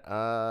internet,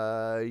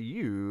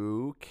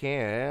 you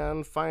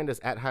can find us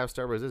at How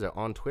Star Wars Is It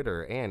on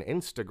Twitter and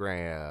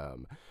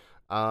Instagram.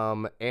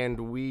 And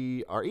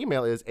our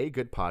email is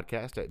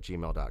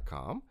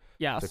agoodpodcast@gmail.com.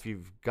 Yes. So if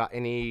you've got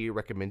any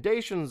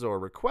recommendations or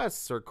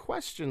requests or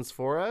questions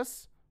for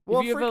us,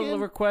 if you have a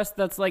request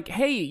that's like,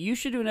 hey, you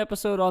should do an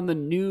episode on the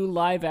new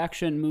live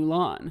action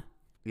Mulan.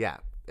 Yeah.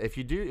 If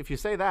you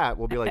say that,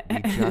 we'll be like,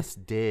 we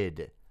just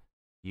did.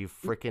 You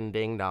freaking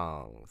ding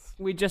dongs.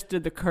 We just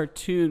did the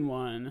cartoon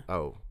one.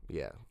 Oh,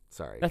 yeah.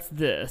 Sorry. That's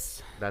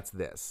this.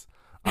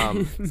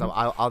 So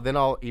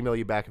I'll email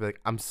you back and be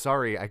like, I'm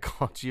sorry, I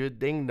called you a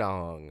ding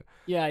dong.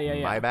 Yeah.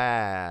 My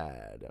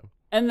bad.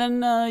 And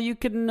then you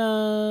can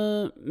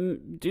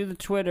do the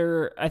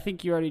Twitter. I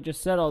think you already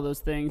just said all those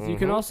things. You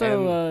can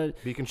also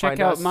check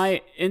out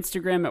my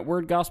Instagram at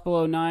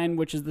wordgospel09,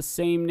 which is the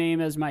same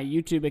name as my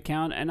YouTube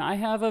account. And I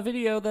have a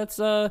video that's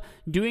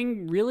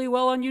doing really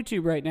well on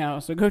YouTube right now.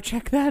 So go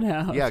check that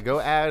out. Yeah, go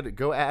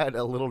add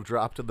a little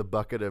drop to the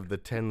bucket of the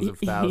tens of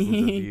thousands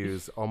of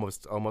views,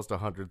 almost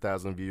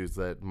 100,000 views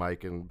that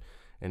Mike and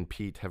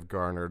Pete have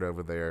garnered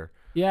over there.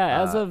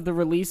 Yeah, as of the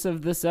release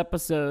of this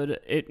episode,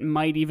 it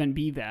might even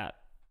be that.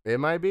 It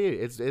might be.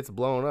 It's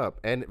blown up.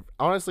 And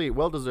honestly,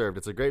 well-deserved.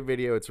 It's a great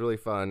video. It's really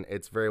fun.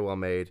 It's very well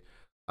made,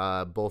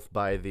 both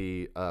by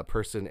the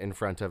person in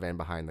front of and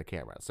behind the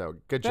camera. So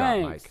good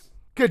job, Mike.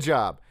 Good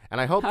job. And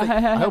I hope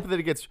that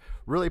it gets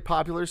really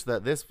popular so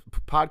that this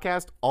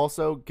podcast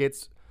also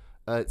gets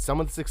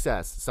some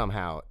success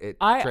somehow.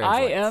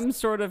 I am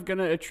sort of going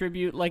to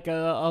attribute like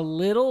a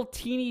little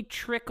teeny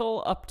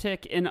trickle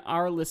uptick in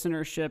our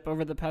listenership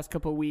over the past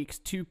couple of weeks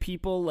to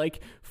people like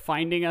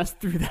finding us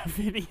through that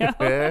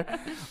video.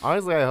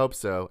 Honestly, I hope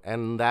so.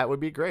 And that would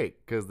be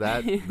great because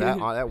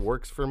that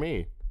works for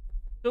me.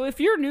 So if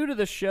you're new to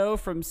the show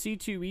from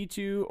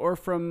C2E2 or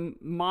from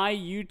my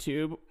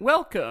YouTube,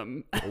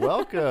 welcome.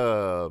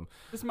 Welcome.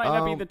 This might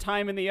not be the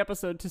time in the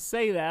episode to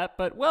say that,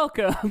 but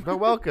welcome.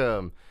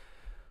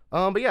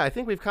 But yeah, I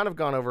think we've kind of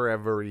gone over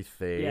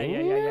everything.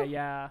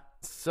 Yeah.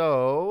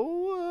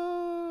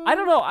 So I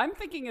don't know. I'm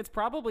thinking it's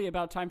probably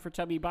about time for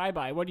Tubby Bye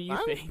Bye. What do you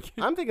think?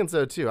 I'm thinking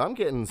so too. I'm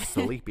getting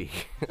sleepy.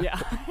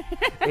 Yeah.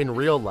 In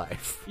real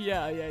life.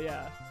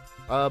 Yeah.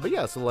 But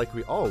yeah, so like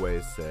we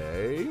always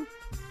say,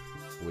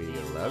 we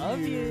love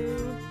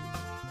you.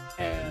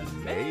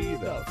 And may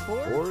the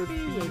fourth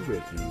be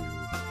with you.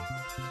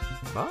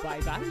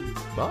 Bye. Bye.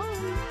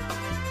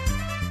 Bye.